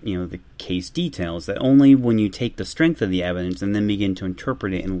some of the case details. That only when you take the strength of the evidence and then begin to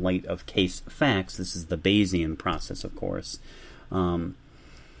interpret it in light of case facts, this is the Bayesian process, of course.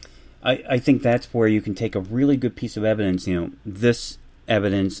 I think that's where you can take a really good piece of evidence. This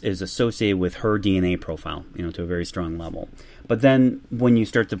evidence is associated with her DNA profile, to a very strong level. But then when you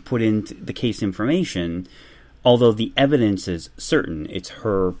start to put into the case information, although the evidence is certain, it's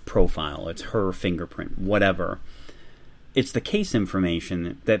her profile, it's her fingerprint, whatever, it's the case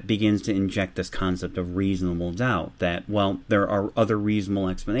information that begins to inject this concept of reasonable doubt, that, well, there are other reasonable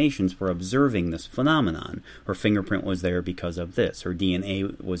explanations for observing this phenomenon. Her fingerprint was there because of this. Her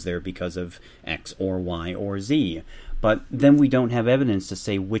DNA was there because of X or Y or Z. But then we don't have evidence to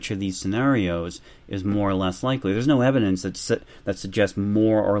say which of these scenarios is more or less likely. There's no evidence that suggests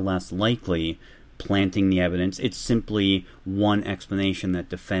more or less likely planting the evidence. It's simply one explanation that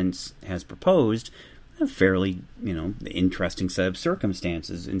defense has proposed, a fairly, interesting set of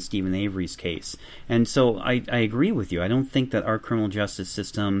circumstances in Stephen Avery's case. And so I agree with you. I don't think that our criminal justice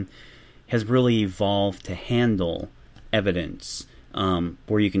system has really evolved to handle evidence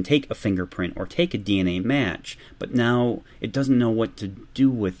where you can take a fingerprint or take a DNA match, but now it doesn't know what to do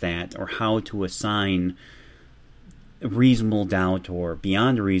with that or how to assign reasonable doubt or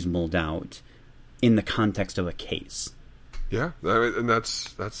beyond a reasonable doubt in the context of a case. Yeah, and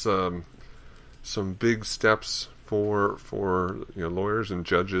that's some big steps for lawyers and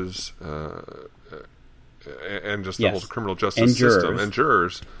judges and just the whole criminal justice system and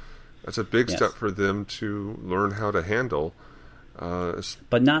jurors. That's a big step for them to learn how to handle.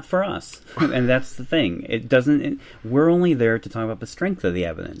 But not for us, and that's the thing. It doesn't. We're only there to talk about the strength of the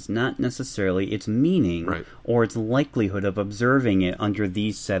evidence, not necessarily its meaning or its likelihood of observing it under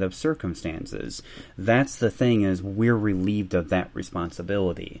these set of circumstances. That's the thing, is we're relieved of that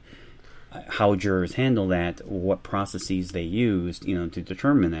responsibility. How jurors handle that, what processes they used, to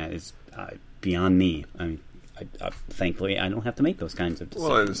determine that is beyond me. I mean, thankfully, I don't have to make those kinds of decisions.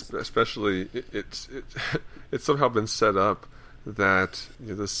 Well, and especially it's somehow been set up that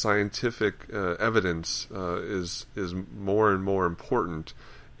the scientific evidence is more and more important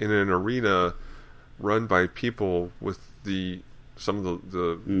in an arena run by people with some of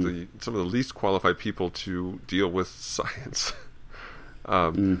the least qualified people to deal with science.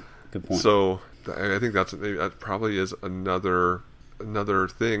 Good point. So I think that probably is another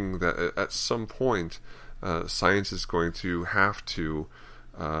thing that at some point science is going to have to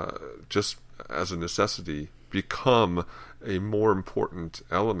just as a necessity become a more important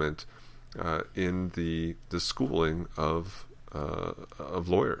element in the schooling of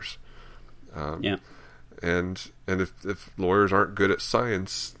lawyers. And if lawyers aren't good at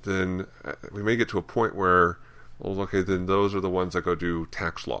science, then we may get to a point where, well, okay, then those are the ones that go do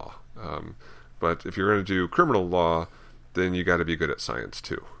tax law. But if you're going to do criminal law, then you got to be good at science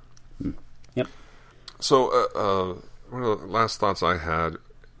too. Yep. So one of the last thoughts I had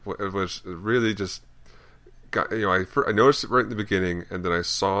was really just I noticed it right in the beginning, and then I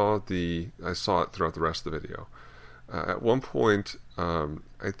saw it throughout the rest of the video. At one point, I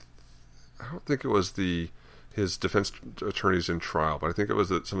don't think it was his defense attorneys in trial, but I think it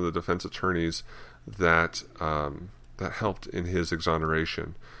was some of the defense attorneys that helped in his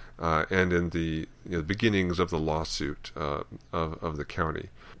exoneration and in the beginnings of the lawsuit of the county.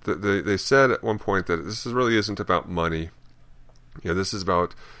 They said at one point that this really isn't about money. This is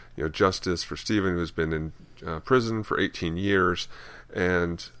about justice for Stephen, who's been in prison for 18 years,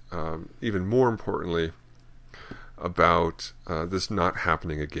 and even more importantly, about this not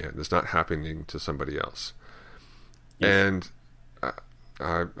happening again, this not happening to somebody else. Yes. And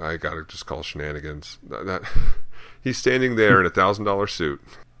I got to just call shenanigans. That he's standing there in a $1,000 suit,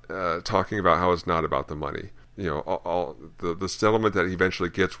 talking about how it's not about the money. All the settlement that he eventually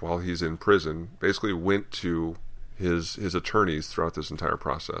gets while he's in prison basically went to his attorneys throughout this entire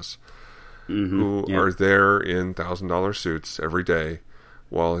process, who are there in $1,000 suits every day,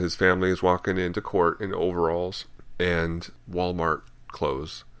 while his family is walking into court in overalls and Walmart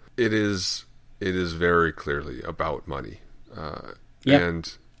clothes. It is very clearly about money,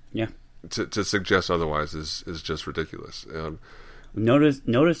 and to suggest otherwise is just ridiculous.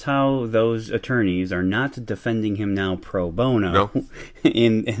 Notice how those attorneys are not defending him now pro bono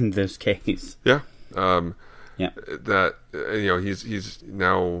in this case. That he's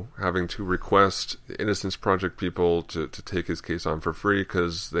now having to request the Innocence Project people to take his case on for free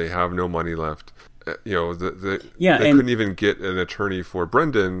because they have no money left. They couldn't even get an attorney for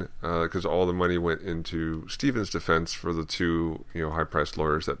Brendan because all the money went into Stephen's defense for the two high-priced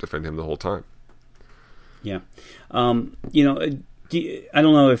lawyers that defend him the whole time. I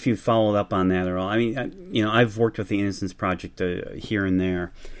don't know if you followed up on that at all. I mean, I've worked with the Innocence Project here and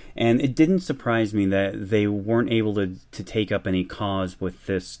there, and it didn't surprise me that they weren't able to take up any cause with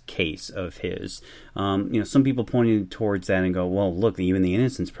this case of his. Some people pointed towards that and go, well, look, even the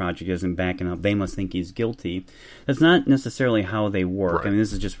Innocence Project isn't backing up. They must think he's guilty. That's not necessarily how they work. Right. I mean,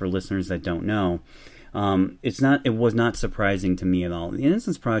 this is just for listeners that don't know. It was not surprising to me at all. The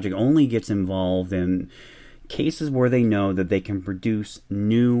Innocence Project only gets involved in cases where they know that they can produce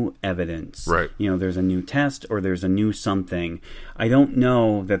new evidence. Right. There's a new test or there's a new something. I don't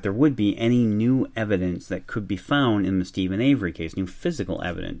know that there would be any new evidence that could be found in the Steven Avery case, new physical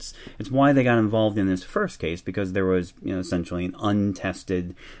evidence. It's why they got involved in this first case, because there was, essentially an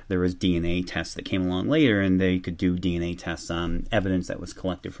untested, there was DNA tests that came along later, and they could do DNA tests on evidence that was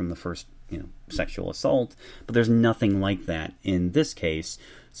collected from the first, sexual assault. But there's nothing like that in this case.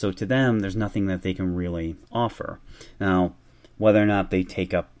 So to them, there's nothing that they can really offer. Now, whether or not they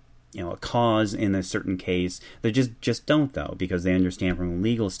take up, a cause in a certain case, they just don't, though, because they understand from a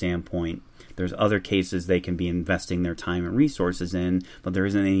legal standpoint, there's other cases they can be investing their time and resources in, but there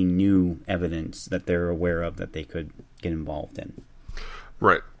isn't any new evidence that they're aware of that they could get involved in.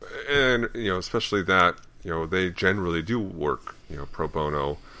 Right. And, especially that, they generally do work, pro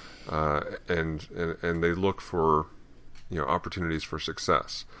bono, and they look for, opportunities for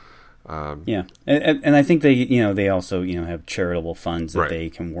success. And I think they also have charitable funds that right. they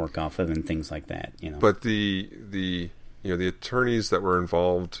can work off of and things like that. But the attorneys that were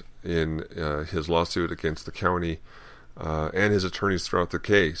involved in his lawsuit against the county and his attorneys throughout the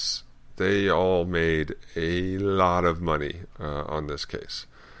case, they all made a lot of money on this case,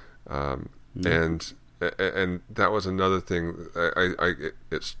 and that was another thing.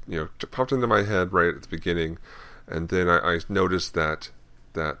 It's popped into my head right at the beginning. And then I noticed that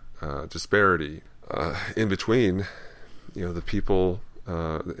disparity in between, the people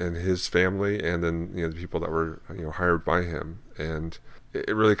and his family, and then the people that were hired by him, and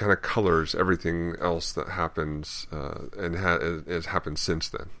it really kind of colors everything else that happens and has happened since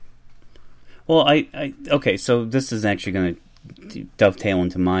then. Well, okay, so this is actually going to dovetail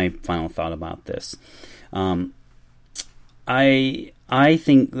into my final thought about this. I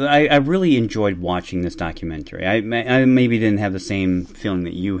think I really enjoyed watching this documentary. I maybe didn't have the same feeling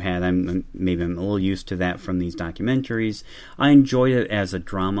that you had. I'm a little used to that from these documentaries. I enjoyed it as a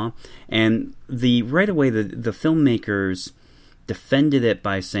drama, and right away the filmmakers defended it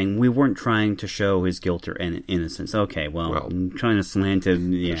by saying we weren't trying to show his guilt or innocence. Okay, well I'm trying to slant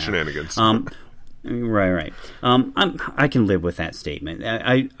him. Yeah. Shenanigans. Right. I can live with that statement.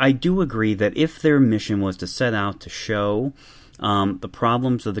 I do agree that if their mission was to set out to show the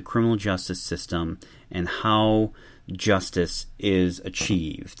problems of the criminal justice system and how justice is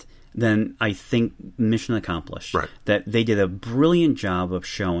achieved, then I think mission accomplished. Right. That they did a brilliant job of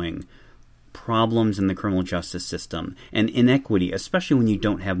showing problems in the criminal justice system and inequity, especially when you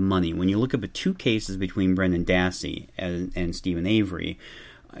don't have money. When you look at the two cases between Brendan Dassey and Steven Avery,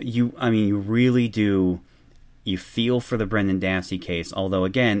 you really do. You feel for the Brendan Dassey case, although,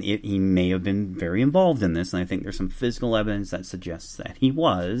 again, he may have been very involved in this, and I think there's some physical evidence that suggests that he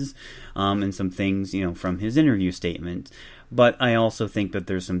was, and some things, from his interview statement. But I also think that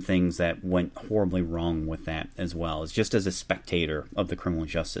there's some things that went horribly wrong with that as well, as just as a spectator of the criminal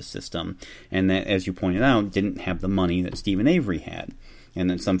justice system, and that, as you pointed out, didn't have the money that Steven Avery had.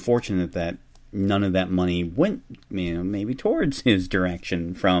 And it's unfortunate that none of that money went, maybe towards his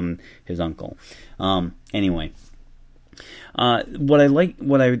direction from his uncle. Anyway, what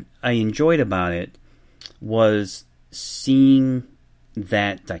I enjoyed about it was seeing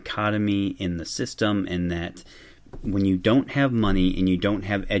that dichotomy in the system, and that when you don't have money and you don't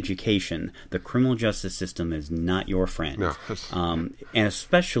have education, the criminal justice system is not your friend. No. And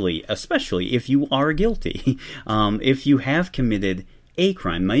especially if you are guilty, if you have committed a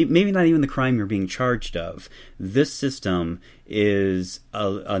crime, maybe not even the crime you're being charged of. This system is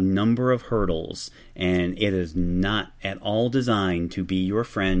a number of hurdles, and it is not at all designed to be your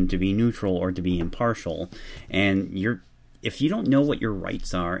friend, to be neutral, or to be impartial. And if you don't know what your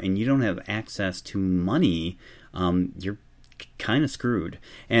rights are and you don't have access to money, you're kind of screwed.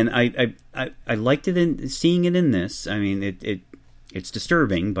 And I liked it seeing it in this. I mean, it's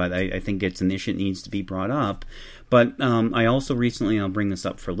disturbing, but I think it's an issue that needs to be brought up. But I also recently, and I'll bring this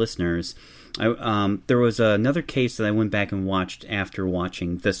up for listeners, there was another case that I went back and watched after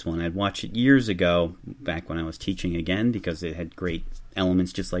watching this one. I'd watched it years ago, back when I was teaching again, because it had great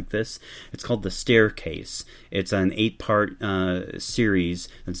elements just like this. It's called The Staircase. It's an 8-part series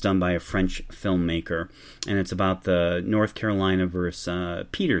that's done by a French filmmaker, and it's about the North Carolina versus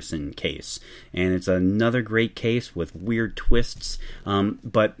Peterson case. And it's another great case with weird twists,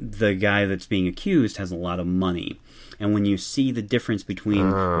 but the guy that's being accused has a lot of money. And when you see the difference between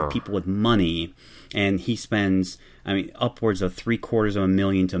the people with money, and he spends, upwards of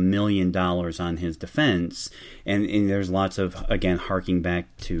 $750,000 to $1 million on his defense, and there's lots of, again, harking back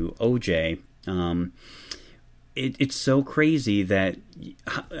to OJ, it's so crazy that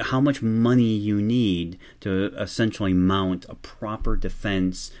how much money you need to essentially mount a proper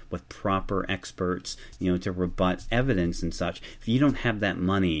defense with proper experts, to rebut evidence and such. If you don't have that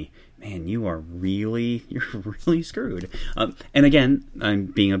money, man, you're really screwed. And again, I'm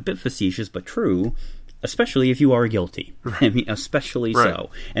being a bit facetious, but true. Especially if you are guilty. I mean, especially so.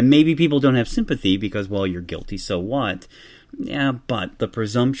 And maybe people don't have sympathy because, well, you're guilty, so what? Yeah, but the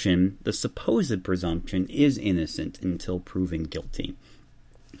supposed presumption is innocent until proven guilty.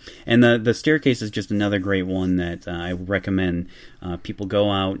 And the Staircase is just another great one that I recommend people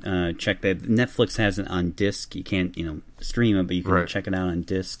go out, check that. Netflix has it on disc. You can't, stream it, but you can check it out on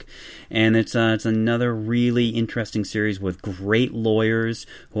disc. And it's another really interesting series with great lawyers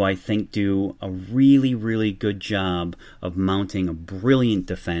who I think do a really, really good job of mounting a brilliant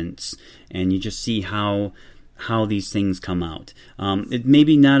defense. And you just see how these things come out. It may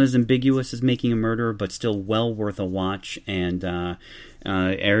be not as ambiguous as Making a Murderer, but still well worth a watch. And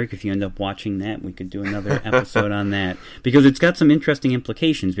Eric, if you end up watching that, we could do another episode on that, because it's got some interesting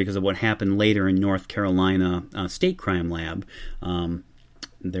implications because of what happened later in North Carolina State Crime Lab.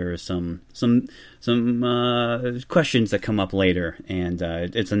 There are some questions that come up later, and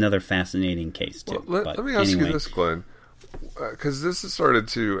it's another fascinating case too. Well, let me ask you this, Glenn, because this has started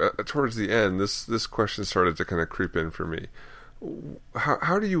to towards the end. This question started to kind of creep in for me.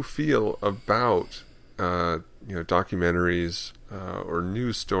 How do you feel about documentaries or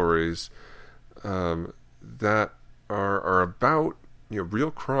news stories that are about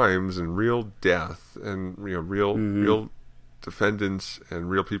real crimes and real death and real defendants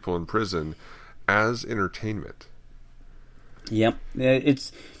and real people in prison as entertainment? Yep,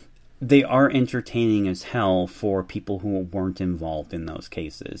 they are entertaining as hell for people who weren't involved in those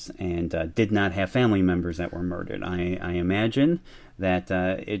cases and did not have family members that were murdered. I imagine that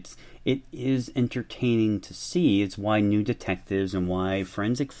it is entertaining to see. It's why New Detectives and why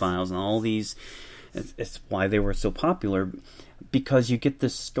Forensic Files and all these, it's why they were so popular, because you get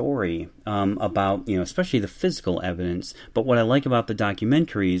this story about, especially the physical evidence. But what I like about the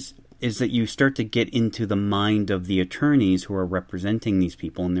documentaries is that you start to get into the mind of the attorneys who are representing these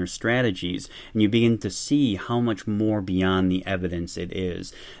people and their strategies, and you begin to see how much more beyond the evidence it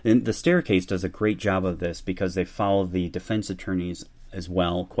is. And the Staircase does a great job of this because they follow the defense attorneys as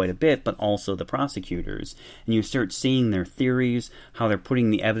well quite a bit, but also the prosecutors. And you start seeing their theories, how they're putting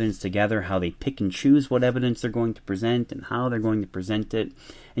the evidence together, how they pick and choose what evidence they're going to present and how they're going to present it.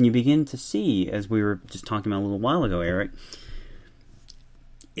 And you begin to see, as we were just talking about a little while ago, Eric,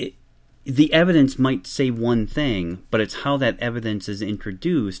 the evidence might say one thing, but it's how that evidence is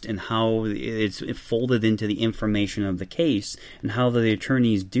introduced and how it's folded into the information of the case and how the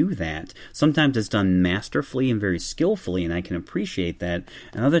attorneys do that. Sometimes it's done masterfully and very skillfully, and I can appreciate that.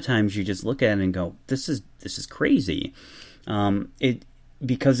 And other times you just look at it and go, this is crazy.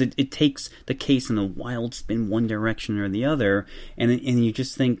 Because it takes the case in a wild spin one direction or the other, and you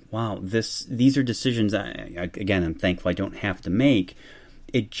just think, wow, these are decisions again, I'm thankful I don't have to make.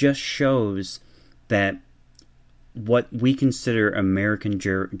 It just shows that what we consider American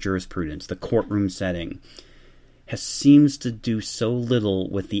jurisprudence, the courtroom setting, seems to do so little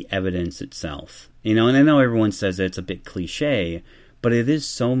with the evidence itself. And I know everyone says that it's a bit cliche, but it is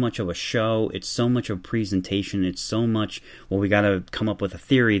so much of a show, it's so much of a presentation, it's so much, well, we got to come up with a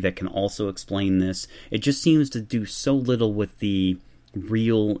theory that can also explain this. It just seems to do so little with the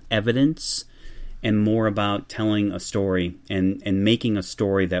real evidence and more about telling a story and making a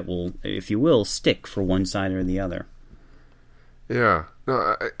story that will, if you will, stick for one side or the other. Yeah.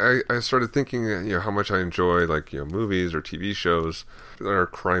 No, I started thinking, how much I enjoy, movies or TV shows that are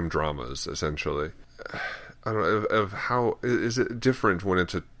crime dramas, essentially. I don't know, of how, is it different when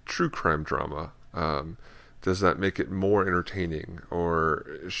it's a true crime drama? Does that make it more entertaining, or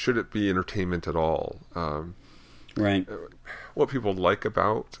should it be entertainment at all? Right. What people like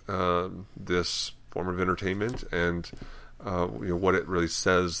about this form of entertainment, and what it really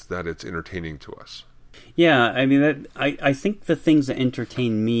says that it's entertaining to us. Yeah, I mean, I think the things that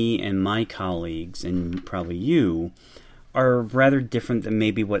entertain me and my colleagues, and probably you, are rather different than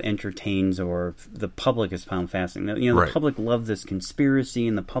maybe what entertains or the public has found fascinating. The public love this conspiracy,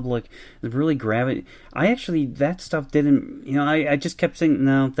 and the public really that stuff didn't, I just kept saying,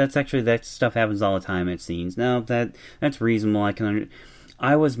 no, that stuff happens all the time at scenes. No, that's reasonable.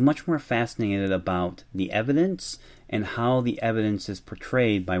 I was much more fascinated about the evidence and how the evidence is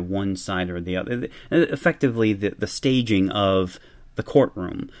portrayed by one side or the other. Effectively, the staging of the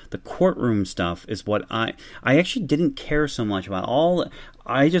courtroom. The courtroom stuff is what I actually didn't care so much about.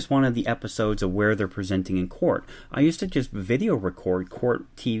 I just wanted the episodes of where they're presenting in court. I used to just video record court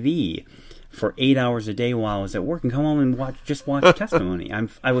TV for 8 hours a day while I was at work and come home and watch testimony.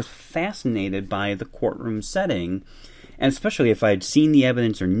 I was fascinated by the courtroom setting, and especially if I had seen the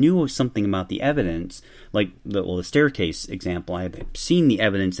evidence or knew something about the evidence, like the staircase example. I had seen the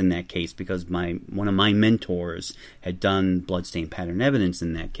evidence in that case because one of my mentors had done bloodstain pattern evidence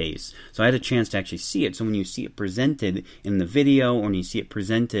in that case. So I had a chance to actually see it. So when you see it presented in the video, or when you see it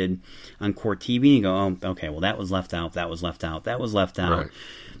presented on court TV, you go, oh, okay, well, that was left out, that was left out, that was left out. Right.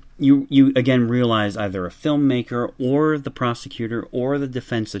 You again realize either a filmmaker or the prosecutor or the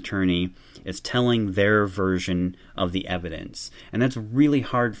defense attorney is telling their version of the evidence. And that's really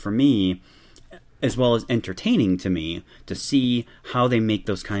hard for me, as well as entertaining to me, to see how they make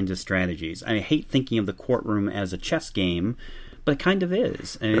those kinds of strategies. I hate thinking of the courtroom as a chess game, but it kind of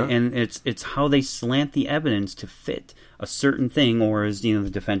is. And it's how they slant the evidence to fit a certain thing, or as the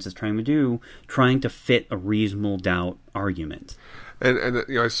defense is trying to do, trying to fit a reasonable doubt argument. And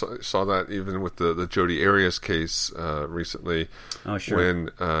I saw that even with the Jodi Arias case recently. Oh, sure. When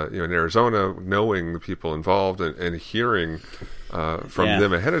in Arizona, knowing the people involved and hearing from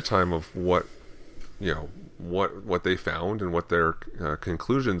them ahead of time of what they found and what their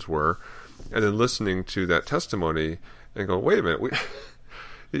conclusions were, and then listening to that testimony and go, wait a minute,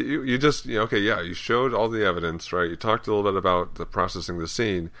 you just you showed all the evidence, right? You talked a little bit about the processing the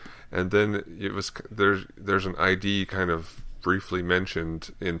scene, and then it was there's an ID kind of briefly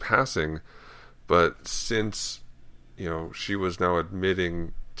mentioned in passing, but since she was now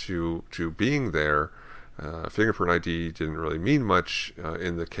admitting to being there, fingerprint ID didn't really mean much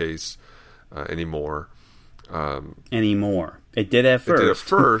in the case anymore. It did at first. It did at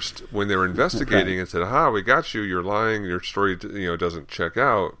first when they were investigating and said, "Aha, we got you. You're lying. Your story doesn't check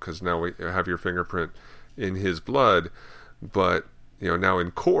out because now we have your fingerprint in his blood." But now in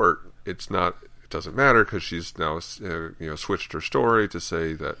court, it's not. Doesn't matter because she's now switched her story to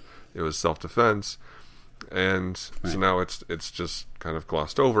say that it was self-defense, and so now it's just kind of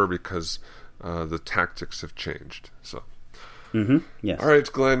glossed over because the tactics have changed. So, yes. All right,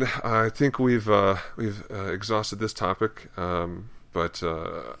 Glenn. I think we've exhausted this topic, but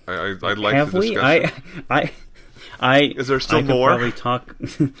I'd like have the discussion. Is there still more? I could probably talk.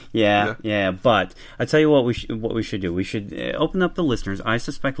 yeah. But I tell you what we should do. We should open up the listeners. I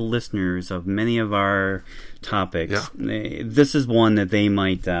suspect listeners of many of our topics. Yeah. This is one that they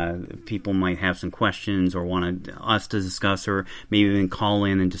might people might have some questions or want us to discuss, or maybe even call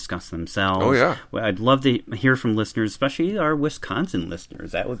in and discuss themselves. Oh yeah. I'd love to hear from listeners, especially our Wisconsin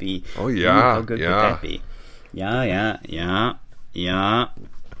listeners. That would be. Oh yeah. How good would that be? Yeah.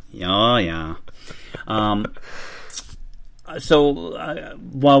 So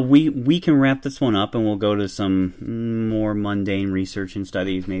while we can wrap this one up, and we'll go to some more mundane research and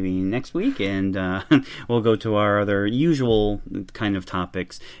studies maybe next week, and we'll go to our other usual kind of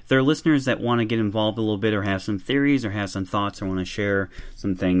topics. If there are listeners that want to get involved a little bit, or have some theories, or have some thoughts, or want to share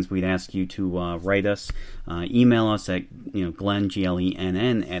some things, we'd ask you to write us, email us at Glenn,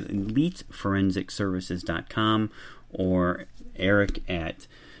 GLENN, at eliteforensicservices.com, or Eric at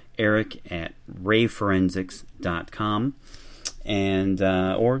rayforensics.com, and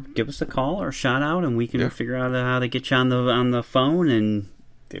or give us a call or shout out, and we can figure out how to get you on the phone, and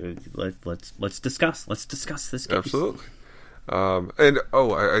let's discuss this case. Absolutely.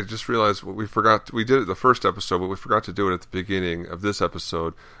 I just realized what we forgot. We did it the first episode, but we forgot to do it at the beginning of this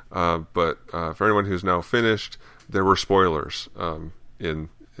episode. But for anyone who's now finished, there were spoilers in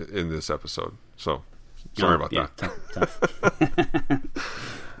this episode. So sorry about that. Tough.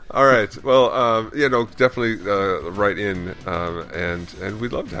 All right. Well, definitely write in, and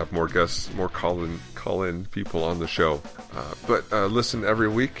we'd love to have more guests, more call-in people on the show. But listen every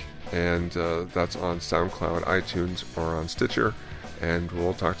week, and that's on SoundCloud, iTunes, or on Stitcher. And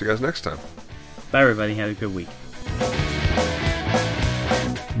we'll talk to you guys next time. Bye, everybody. Have a good week.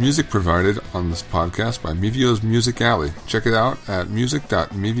 Music provided on this podcast by Mevio's Music Alley. Check it out at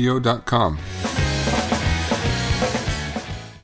music.mevio.com.